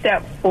gonna take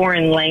that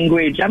foreign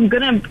language. I'm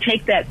gonna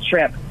take that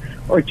trip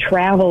or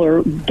travel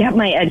or get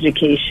my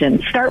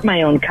education, start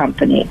my own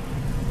company.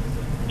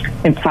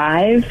 And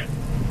 5,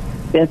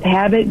 5th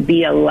habit,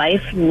 be a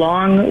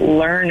lifelong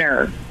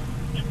learner.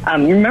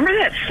 You remember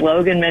that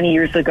slogan many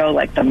years ago,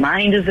 like the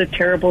mind is a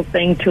terrible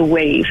thing to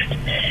waste?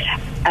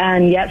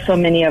 And yet so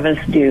many of us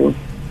do.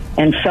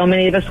 And so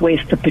many of us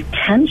waste the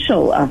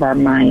potential of our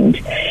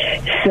mind.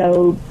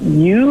 So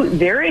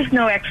there is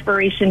no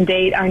expiration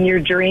date on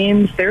your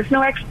dreams. There's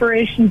no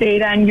expiration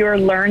date on your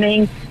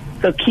learning.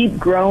 So keep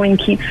growing,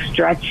 keep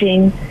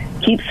stretching,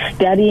 keep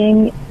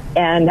studying,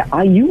 and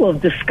you will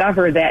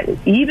discover that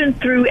even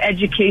through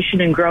education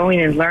and growing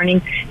and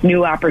learning,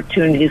 new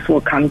opportunities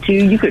will come to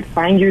you. You could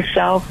find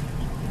yourself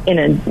in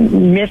a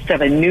midst of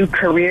a new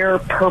career,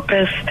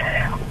 purpose,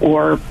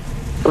 or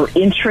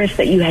interest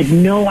that you had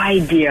no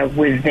idea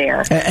was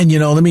there. And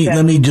let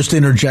me just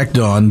interject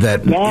on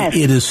that. Yes.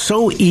 It is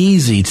so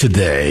easy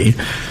today.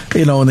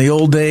 In the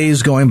old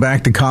days, going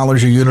back to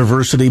college or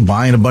university,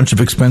 buying a bunch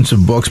of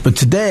expensive books. But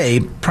today,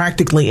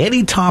 practically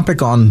any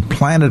topic on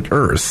planet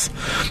Earth,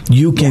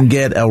 you can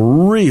get a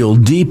real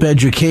deep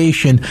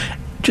education.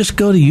 Just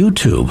go to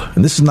YouTube.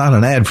 And this is not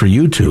an ad for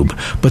YouTube,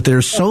 but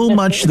there's so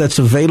much that's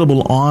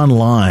available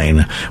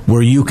online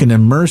where you can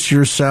immerse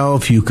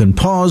yourself, you can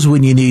pause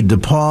when you need to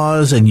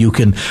pause, and you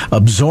can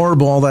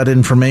absorb all that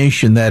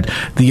information. That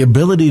the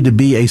ability to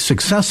be a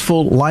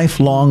successful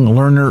lifelong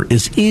learner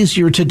is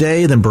easier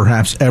today than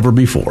perhaps ever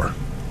before.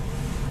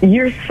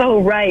 You're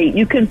so right.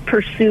 You can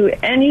pursue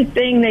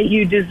anything that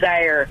you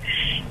desire,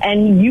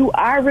 and you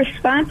are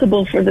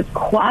responsible for the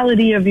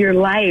quality of your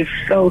life.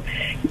 So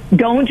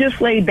don't just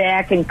lay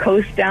back and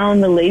coast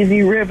down the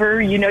lazy river.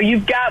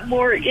 You've got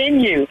more in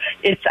you.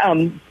 It's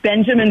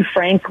Benjamin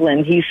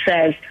Franklin. He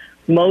says,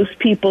 most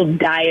people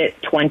die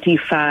at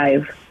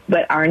 25,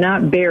 but are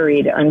not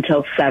buried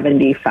until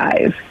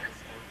 75.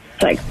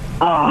 It's like,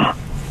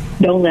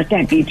 don't let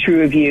that be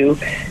true of you.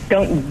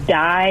 Don't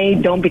die.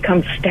 Don't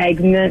become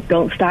stagnant.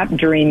 Don't stop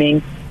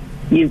dreaming.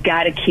 You've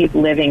got to keep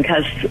living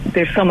because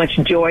there's so much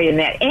joy in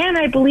that. And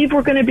I believe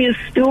we're going to be a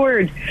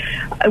steward.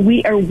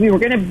 We were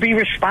going to be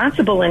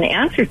responsible and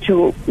answer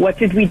to what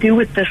did we do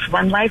with this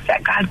one life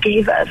that God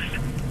gave us,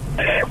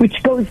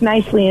 which goes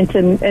nicely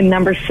into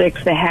number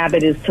 6. The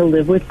habit is to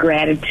live with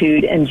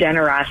gratitude and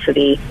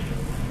generosity.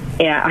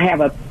 Yeah, I have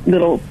a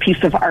little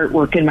piece of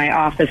artwork in my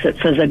office that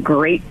says a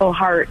grateful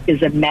heart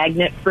is a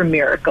magnet for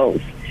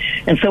miracles.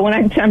 And so when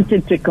I'm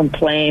tempted to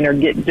complain or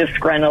get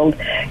disgruntled,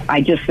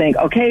 I just think,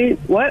 okay,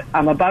 what?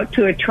 I'm about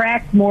to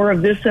attract more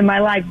of this in my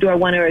life. Do I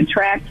want to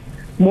attract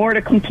more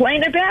to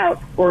complain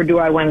about? Or do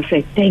I want to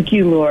say, thank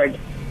you, Lord.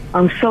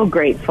 I'm so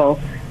grateful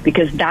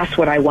because that's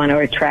what I want to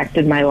attract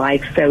in my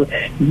life. So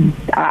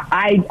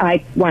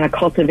I want to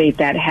cultivate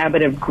that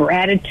habit of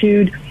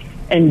gratitude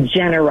and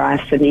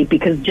generosity,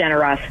 because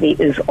generosity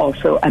is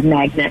also a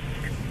magnet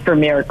for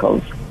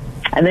miracles.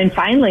 And then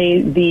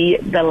finally,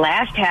 the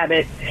last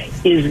habit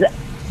is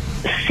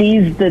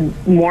seize the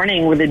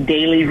morning with a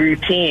daily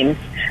routine.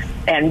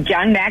 And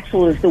John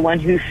Maxwell is the one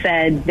who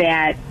said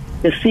that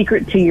the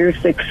secret to your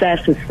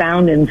success is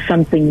found in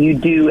something you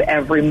do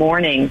every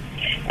morning.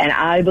 And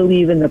I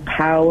believe in the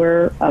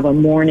power of a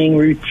morning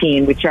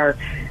routine, which are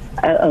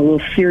a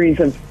little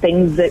series of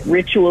things, that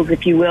rituals,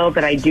 if you will,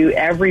 that I do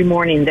every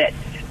morning that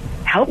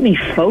help me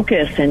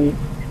focus and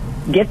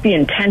get the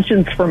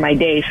intentions for my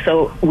day.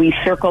 So we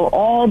circle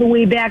all the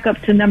way back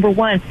up to number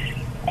 1,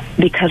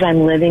 because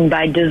I'm living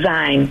by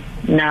design,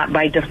 not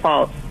by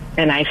default.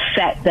 And I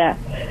set that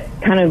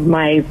kind of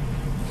my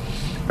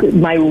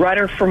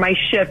rudder for my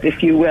ship,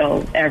 if you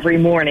will, every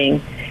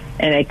morning.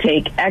 And I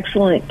take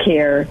excellent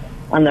care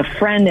on the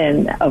front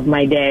end of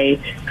my day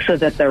so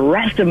that the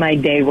rest of my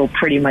day will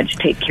pretty much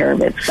take care of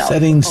itself.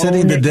 Setting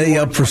the day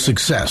up for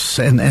success.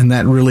 And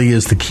that really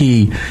is the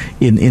key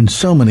in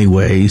so many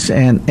ways.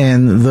 And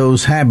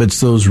those habits,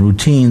 those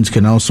routines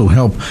can also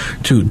help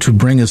to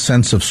bring a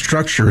sense of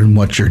structure in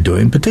what you're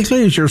doing,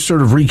 particularly as you're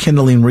sort of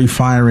rekindling,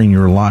 refiring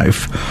your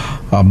life.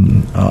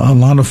 A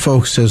lot of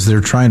folks, as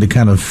they're trying to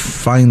kind of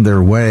find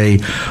their way,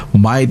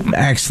 might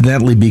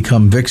accidentally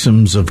become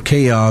victims of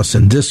chaos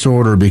and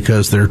disorder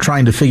because they're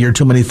trying to figure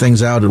too many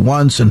things out at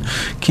once and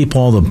keep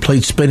all the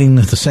plates spinning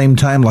at the same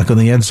time, like on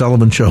the Ed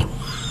Sullivan Show.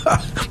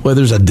 Well,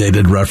 there's a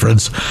dated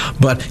reference,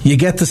 but you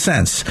get the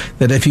sense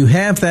that if you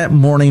have that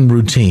morning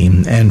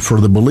routine, and for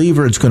the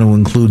believer, it's going to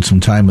include some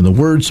time in the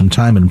Word, some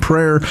time in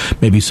prayer,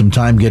 maybe some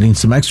time getting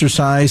some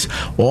exercise,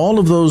 all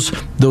of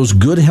those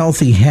good,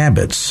 healthy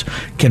habits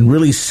can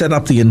really set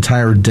up the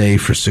entire day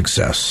for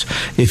success.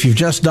 If you've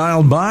just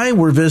dialed by,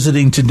 we're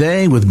visiting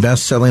today with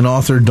best-selling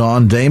author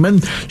Dawn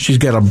Damon. She's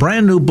got a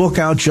brand new book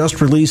out,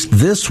 just released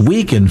this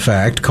week, in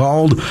fact,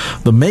 called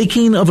The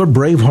Making of a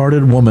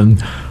Brave-Hearted Woman,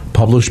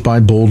 published by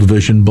Bold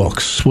Vision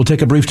Books. We'll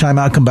take a brief time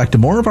out, come back to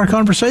more of our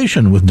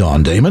conversation with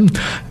Dawn Damon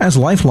as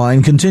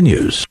Lifeline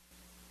continues.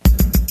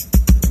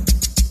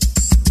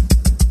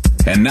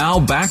 And now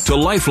back to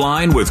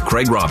Lifeline with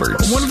Craig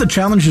Roberts. One of the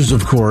challenges,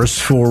 of course,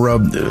 for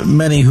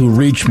many who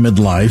reach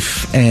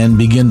midlife and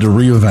begin to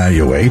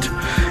reevaluate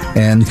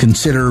and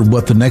consider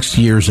what the next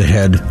years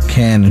ahead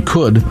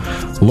could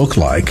look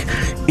like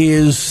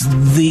is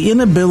the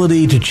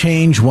inability to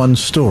change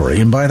one's story.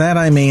 And by that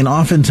I mean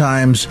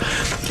oftentimes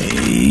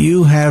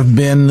you have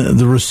been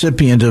the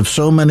recipient of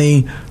so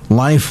many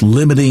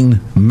life-limiting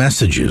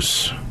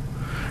messages.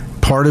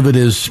 Part of it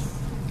is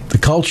the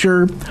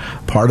culture,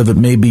 part of it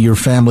may be your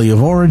family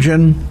of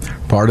origin,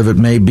 part of it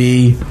may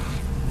be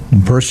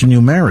the person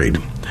you married,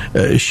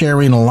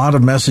 sharing a lot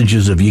of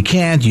messages of you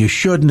can't, you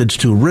shouldn't, it's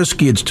too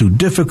risky, it's too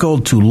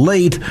difficult, too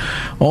late.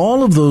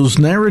 All of those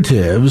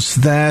narratives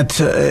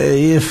that,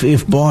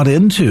 if bought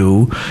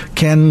into,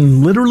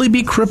 can literally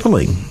be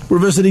crippling. We're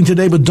visiting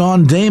today with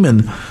Dawn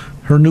Damon,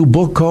 her new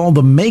book called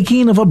The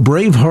Making of a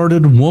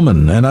Brave-Hearted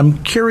Woman. And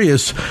I'm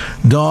curious,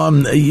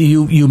 Dawn,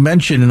 you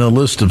mentioned in a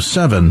list of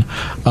 7,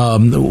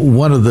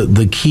 one of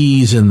the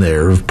keys in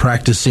there of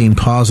practicing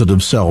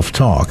positive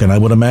self-talk. And I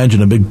would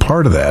imagine a big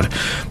part of that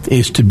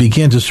is to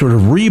begin to sort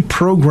of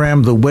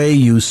reprogram the way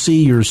you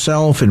see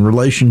yourself in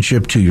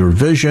relationship to your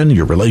vision,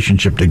 your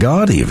relationship to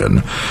God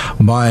even,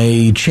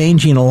 by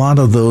changing a lot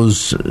of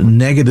those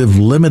negative,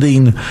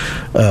 limiting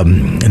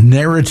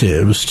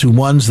narratives to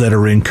ones that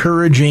are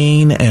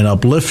encouraging and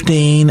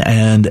uplifting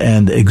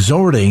and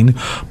exhorting.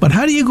 But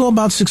how do you go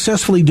about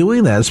successfully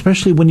doing that,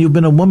 especially when you've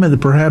been a woman that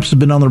perhaps has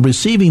been on the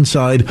receiving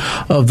side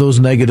of those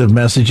negative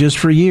messages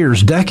for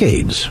years,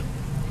 decades?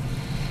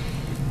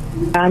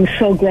 I'm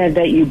so glad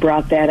that you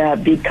brought that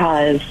up,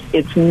 because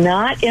it's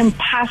not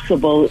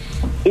impossible.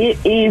 It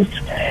is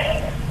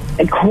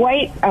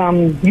quite,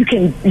 you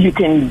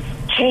can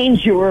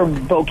change your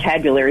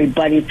vocabulary,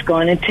 but it's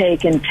going to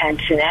take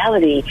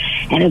intentionality,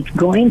 and it's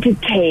going to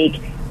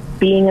take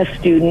being a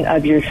student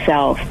of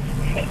yourself,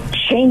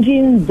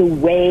 changing the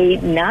way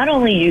not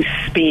only you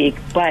speak,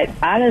 but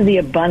out of the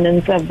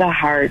abundance of the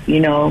heart,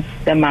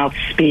 the mouth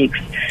speaks.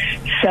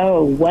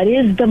 So what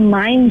is the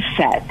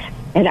mindset?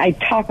 And I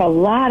talk a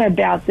lot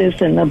about this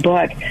in the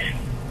book.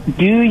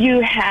 Do you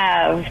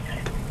have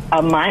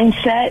a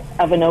mindset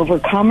of an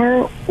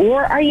overcomer,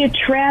 or are you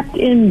trapped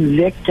in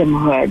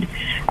victimhood?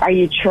 Are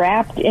you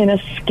trapped in a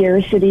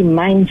scarcity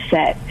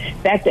mindset? In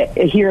fact,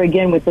 here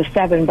again with the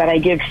 7, but I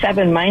give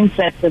 7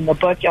 mindsets in the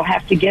book. You'll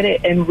have to get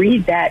it and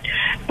read that.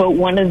 But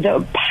one of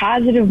the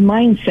positive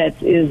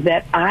mindsets is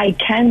that I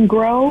can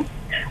grow,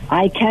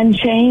 I can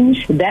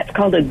change. That's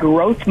called a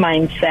growth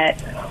mindset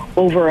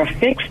over a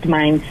fixed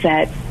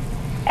mindset.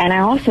 And I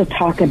also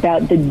talk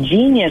about the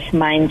genius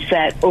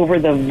mindset over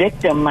the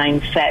victim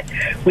mindset,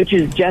 which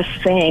is just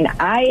saying,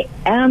 I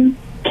am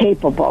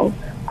capable,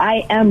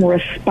 I am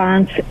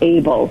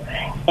responsible,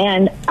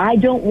 and I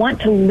don't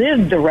want to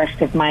live the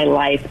rest of my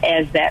life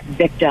as that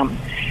victim.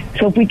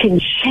 So if we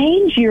can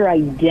change your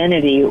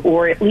identity,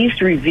 or at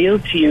least reveal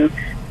to you,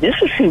 this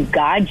is who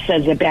God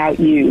says about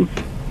you,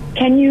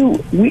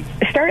 we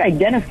start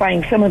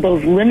identifying some of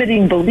those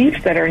limiting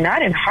beliefs that are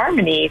not in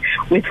harmony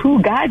with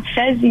who God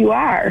says you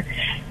are.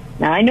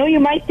 Now, I know you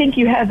might think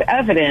you have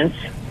evidence.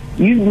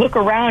 You look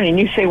around and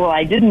you say, well,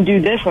 I didn't do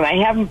this, and I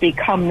haven't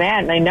become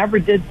that, and I never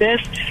did this.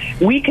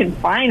 We can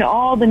find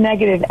all the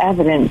negative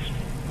evidence,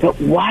 but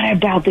what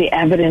about the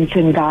evidence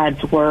in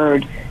God's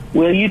Word?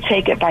 Will you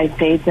take it by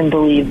faith and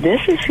believe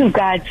this is who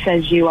God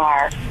says you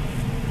are?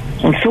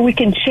 And so we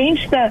can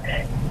change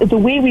the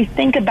way we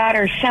think about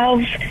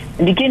ourselves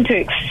and begin to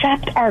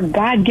accept our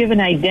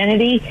God-given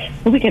identity,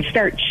 and we can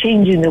start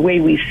changing the way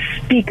we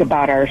speak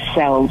about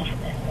ourselves.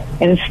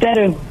 And instead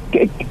of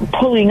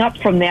pulling up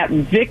from that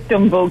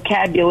victim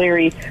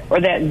vocabulary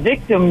or that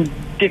victim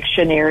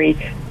dictionary,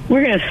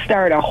 we're going to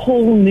start a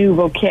whole new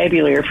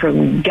vocabulary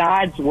from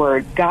God's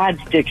Word,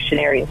 God's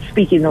dictionary, and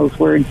speaking those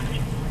words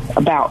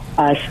about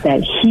us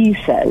that He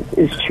says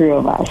is true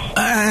of us.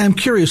 I'm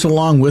curious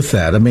along with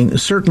that. I mean,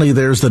 certainly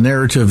there's the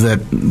narrative, that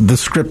the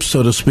script,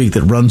 so to speak,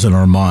 that runs in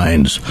our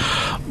minds.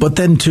 But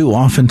then, too,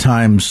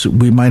 oftentimes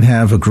we might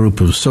have a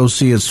group of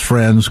associates,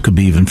 friends, could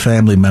be even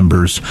family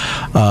members,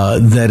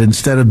 that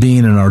instead of being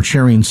in our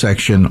cheering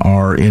section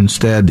are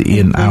instead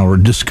in our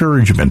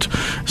discouragement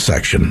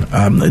section.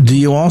 Do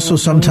you also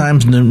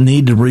sometimes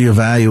need to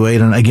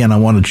reevaluate? And again, I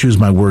want to choose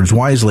my words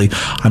wisely.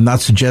 I'm not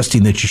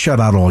suggesting that you shut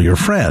out all your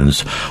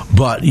friends.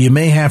 but you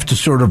may have to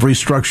sort of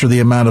restructure the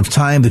amount of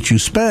time that you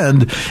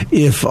spend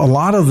if a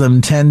lot of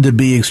them tend to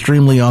be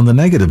extremely on the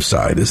negative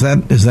side. Is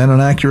that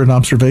an accurate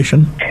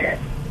observation?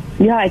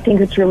 Yeah, I think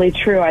it's really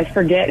true. I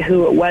forget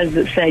who it was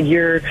that said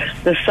you're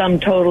the sum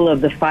total of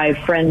the 5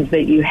 friends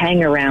that you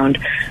hang around.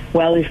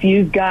 Well, if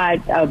you've got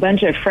a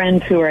bunch of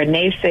friends who are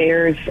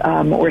naysayers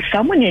or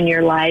someone in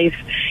your life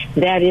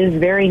that is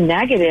very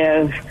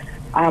negative,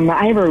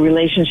 I have a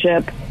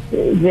relationship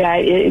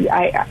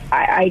that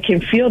I can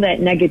feel that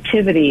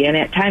negativity, and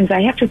at times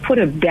I have to put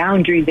a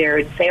boundary there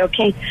and say,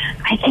 okay,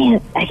 I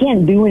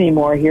can't do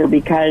anymore here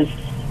because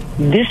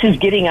this is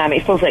getting on me.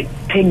 It feels like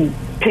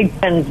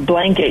Pigpen's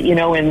blanket, in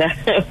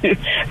the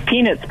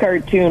Peanuts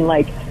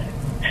cartoon.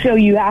 So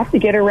you have to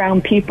get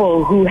around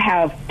people who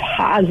have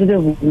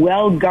positive,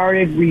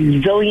 well-guarded,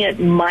 resilient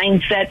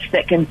mindsets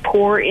that can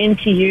pour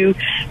into you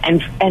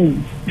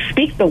and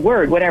speak the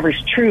word,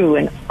 whatever's true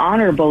and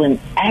honorable and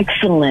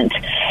excellent.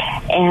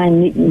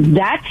 And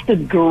that's the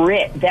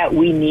grit that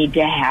we need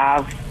to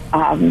have.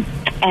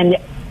 And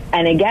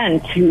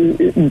again,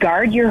 to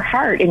guard your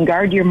heart and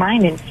guard your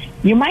mind. And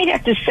you might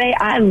have to say,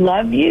 I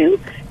love you,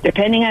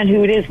 depending on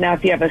who it is. Now,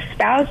 if you have a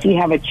spouse, you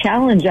have a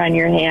challenge on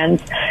your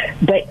hands.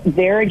 But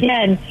there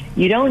again,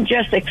 you don't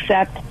just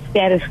accept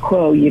status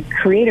quo. You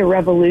create a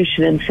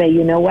revolution and say,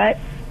 you know what?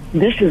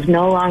 This is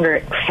no longer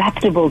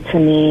acceptable to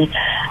me.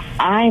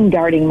 I'm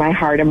guarding my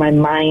heart and my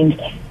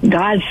mind.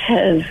 God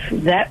says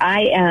that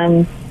I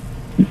am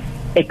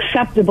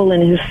acceptable in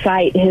His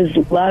sight, His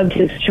loved,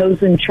 His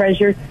chosen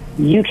treasure.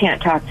 You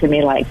can't talk to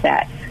me like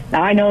that.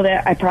 Now, I know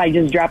that I probably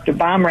just dropped a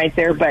bomb right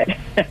there, but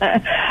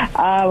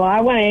I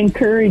want to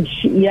encourage,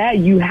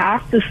 you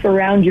have to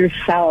surround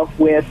yourself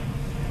with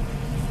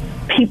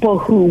people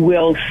who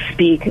will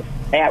speak,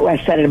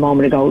 I said it a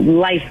moment ago,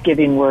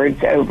 life-giving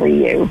words over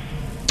you.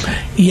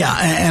 Yeah,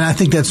 and I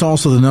think that's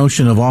also the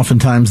notion of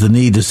oftentimes the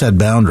need to set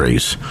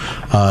boundaries,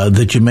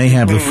 that you may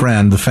have the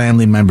friend, the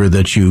family member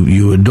that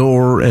you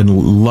adore and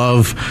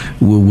love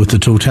with the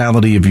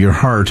totality of your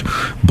heart,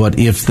 but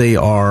if they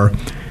are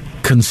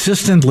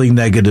consistently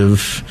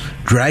negative,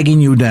 dragging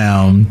you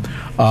down,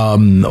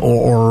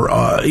 or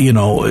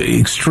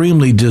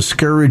extremely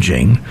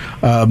discouraging,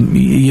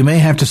 you may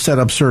have to set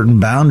up certain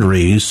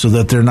boundaries so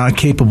that they're not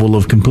capable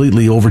of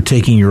completely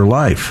overtaking your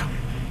life.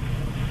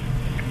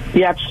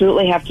 You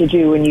absolutely have to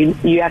do, and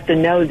you have to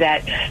know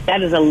that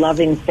that is a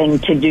loving thing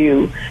to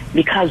do,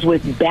 because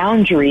with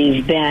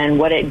boundaries, then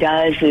what it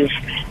does is,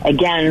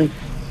 again,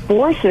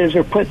 forces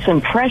or puts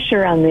some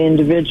pressure on the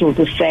individual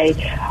to say,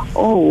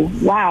 oh,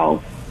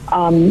 wow,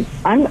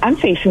 I'm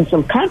facing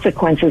some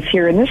consequences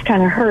here, and this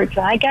kind of hurts.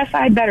 And I guess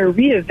I better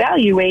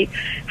reevaluate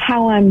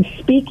how I'm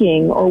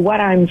speaking or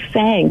what I'm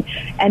saying.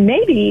 And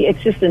maybe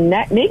it's just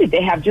maybe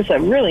they have just a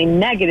really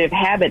negative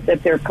habit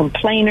that they're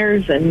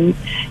complainers and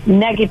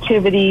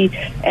negativity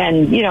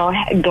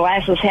and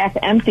glasses half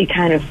empty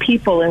kind of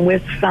people. And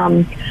with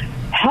some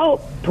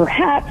help,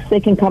 perhaps they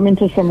can come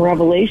into some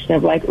revelation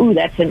of ooh,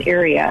 that's an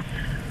area.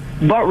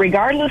 But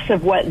regardless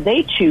of what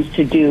they choose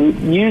to do,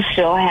 you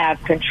still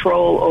have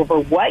control over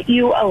what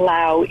you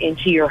allow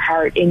into your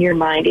heart, in your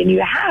mind, and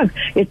you have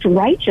its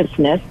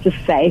righteousness to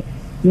say,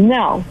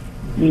 no,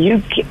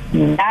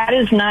 that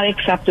is not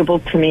acceptable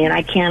to me, and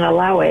I can't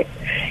allow it.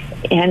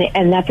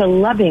 And that's a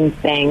loving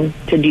thing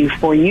to do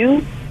for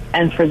you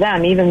and for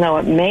them, even though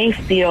it may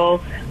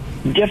feel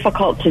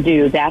difficult to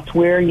do. That's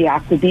where you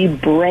have to be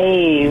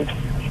brave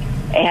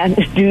and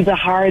do the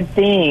hard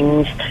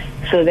things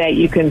so that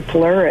you can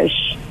flourish.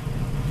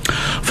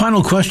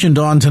 Final question,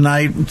 Dawn,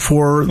 tonight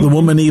for the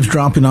woman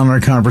eavesdropping on our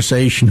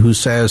conversation who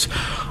says,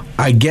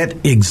 I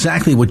get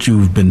exactly what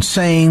you've been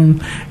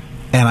saying,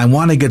 and I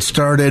want to get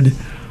started.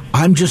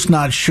 I'm just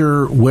not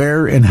sure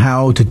where and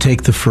how to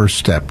take the first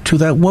step. To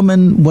that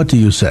woman, what do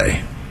you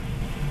say?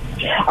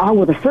 Oh,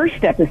 well, the first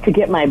step is to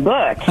get my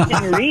book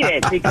and read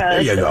it,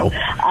 because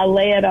I'll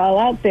lay it all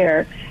out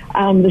there.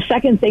 The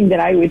second thing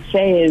that I would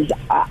say is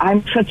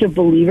I'm such a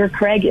believer,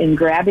 Craig, in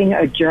grabbing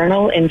a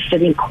journal and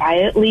sitting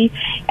quietly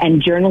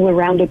and journal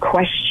around a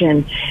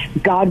question.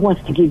 God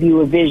wants to give you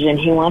a vision.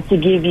 He wants to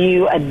give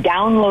you a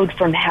download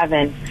from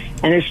heaven.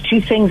 And there's 2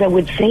 things I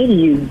would say to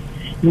you.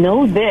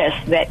 Know this,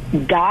 that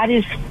God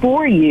is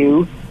for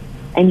you,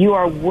 and you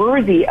are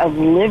worthy of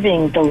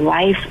living the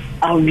life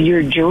of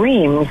your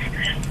dreams.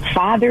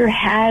 Father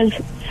has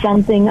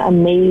something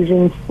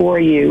amazing for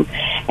you.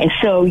 And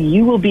so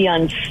you will be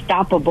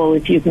unstoppable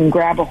if you can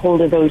grab a hold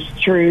of those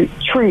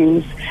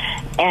truths.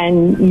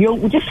 And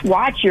you'll just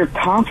watch your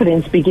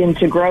confidence begin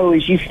to grow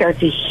as you start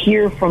to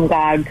hear from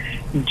God.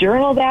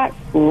 Journal that,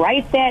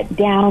 write that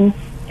down.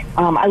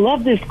 I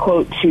love this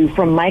quote, too,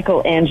 from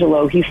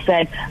Michelangelo. He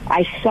said,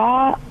 I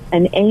saw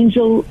an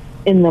angel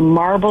in the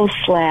marble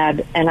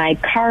slab, and I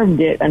carved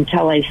it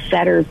until I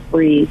set her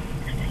free.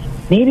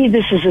 Maybe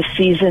this is a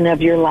season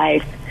of your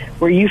life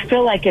where you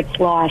feel like it's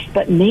lost,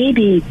 but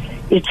maybe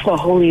it's the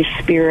Holy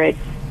Spirit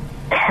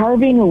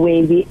carving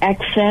away the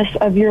excess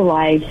of your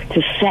life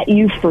to set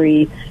you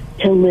free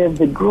to live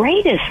the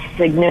greatest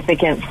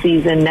significant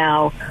season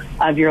now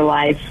of your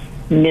life,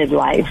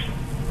 midlife.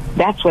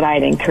 that's what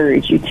I'd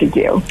encourage you to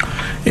do.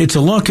 It's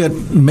a look at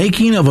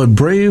Making of a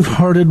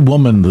Brave-Hearted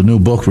Woman, the new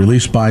book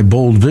released by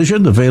Bold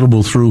Vision,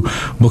 available through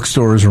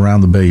bookstores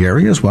around the Bay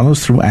Area as well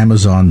as through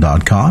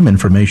Amazon.com.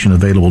 Information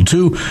available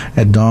too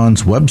at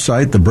Dawn's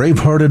website,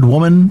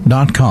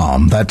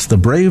 thebraveheartedwoman.com. That's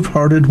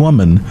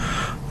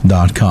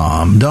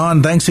thebraveheartedwoman.com.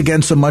 Dawn, thanks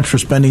again so much for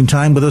spending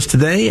time with us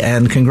today,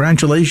 and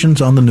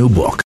congratulations on the new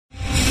book.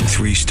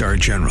 3-star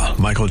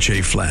General Michael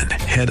J. Flynn,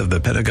 head of the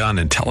Pentagon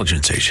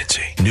Intelligence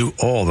Agency, knew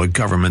all the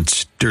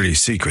government's dirty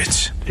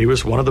secrets. He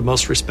was one of the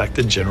most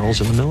respected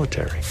generals in the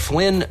military.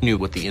 Flynn knew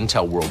what the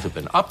intel world had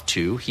been up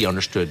to. He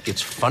understood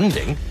its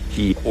funding.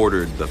 He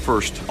ordered the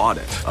first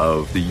audit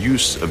of the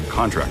use of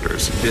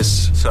contractors.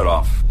 This set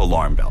off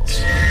alarm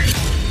bells.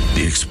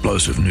 The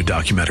explosive new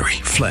documentary,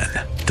 Flynn,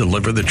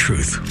 Deliver the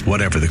Truth,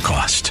 Whatever the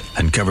Cost,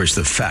 uncovers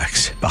the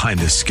facts behind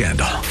this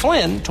scandal.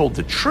 Flynn told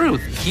the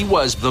truth. He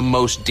was the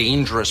most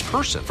dangerous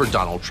person for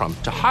Donald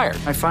Trump to hire.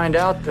 I find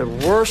out the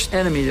worst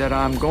enemy that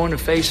I'm going to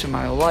face in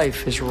my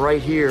life is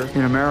right here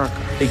in America.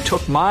 They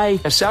took my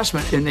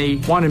assessment and they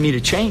wanted me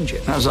to change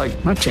it. And I was like,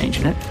 I'm not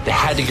changing it. They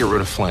had to get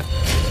rid of Flynn.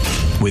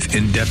 With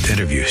in-depth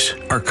interviews,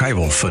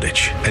 archival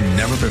footage, and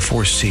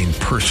never-before-seen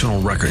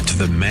personal records of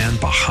the man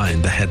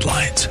behind the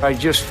headlines. I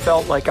just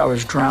felt like I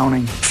was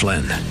drowning.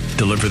 Flynn,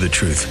 Deliver the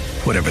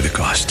Truth, Whatever the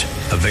Cost.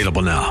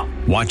 Available now.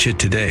 Watch it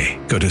today.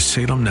 Go to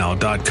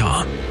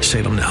salemnow.com.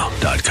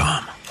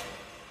 salemnow.com.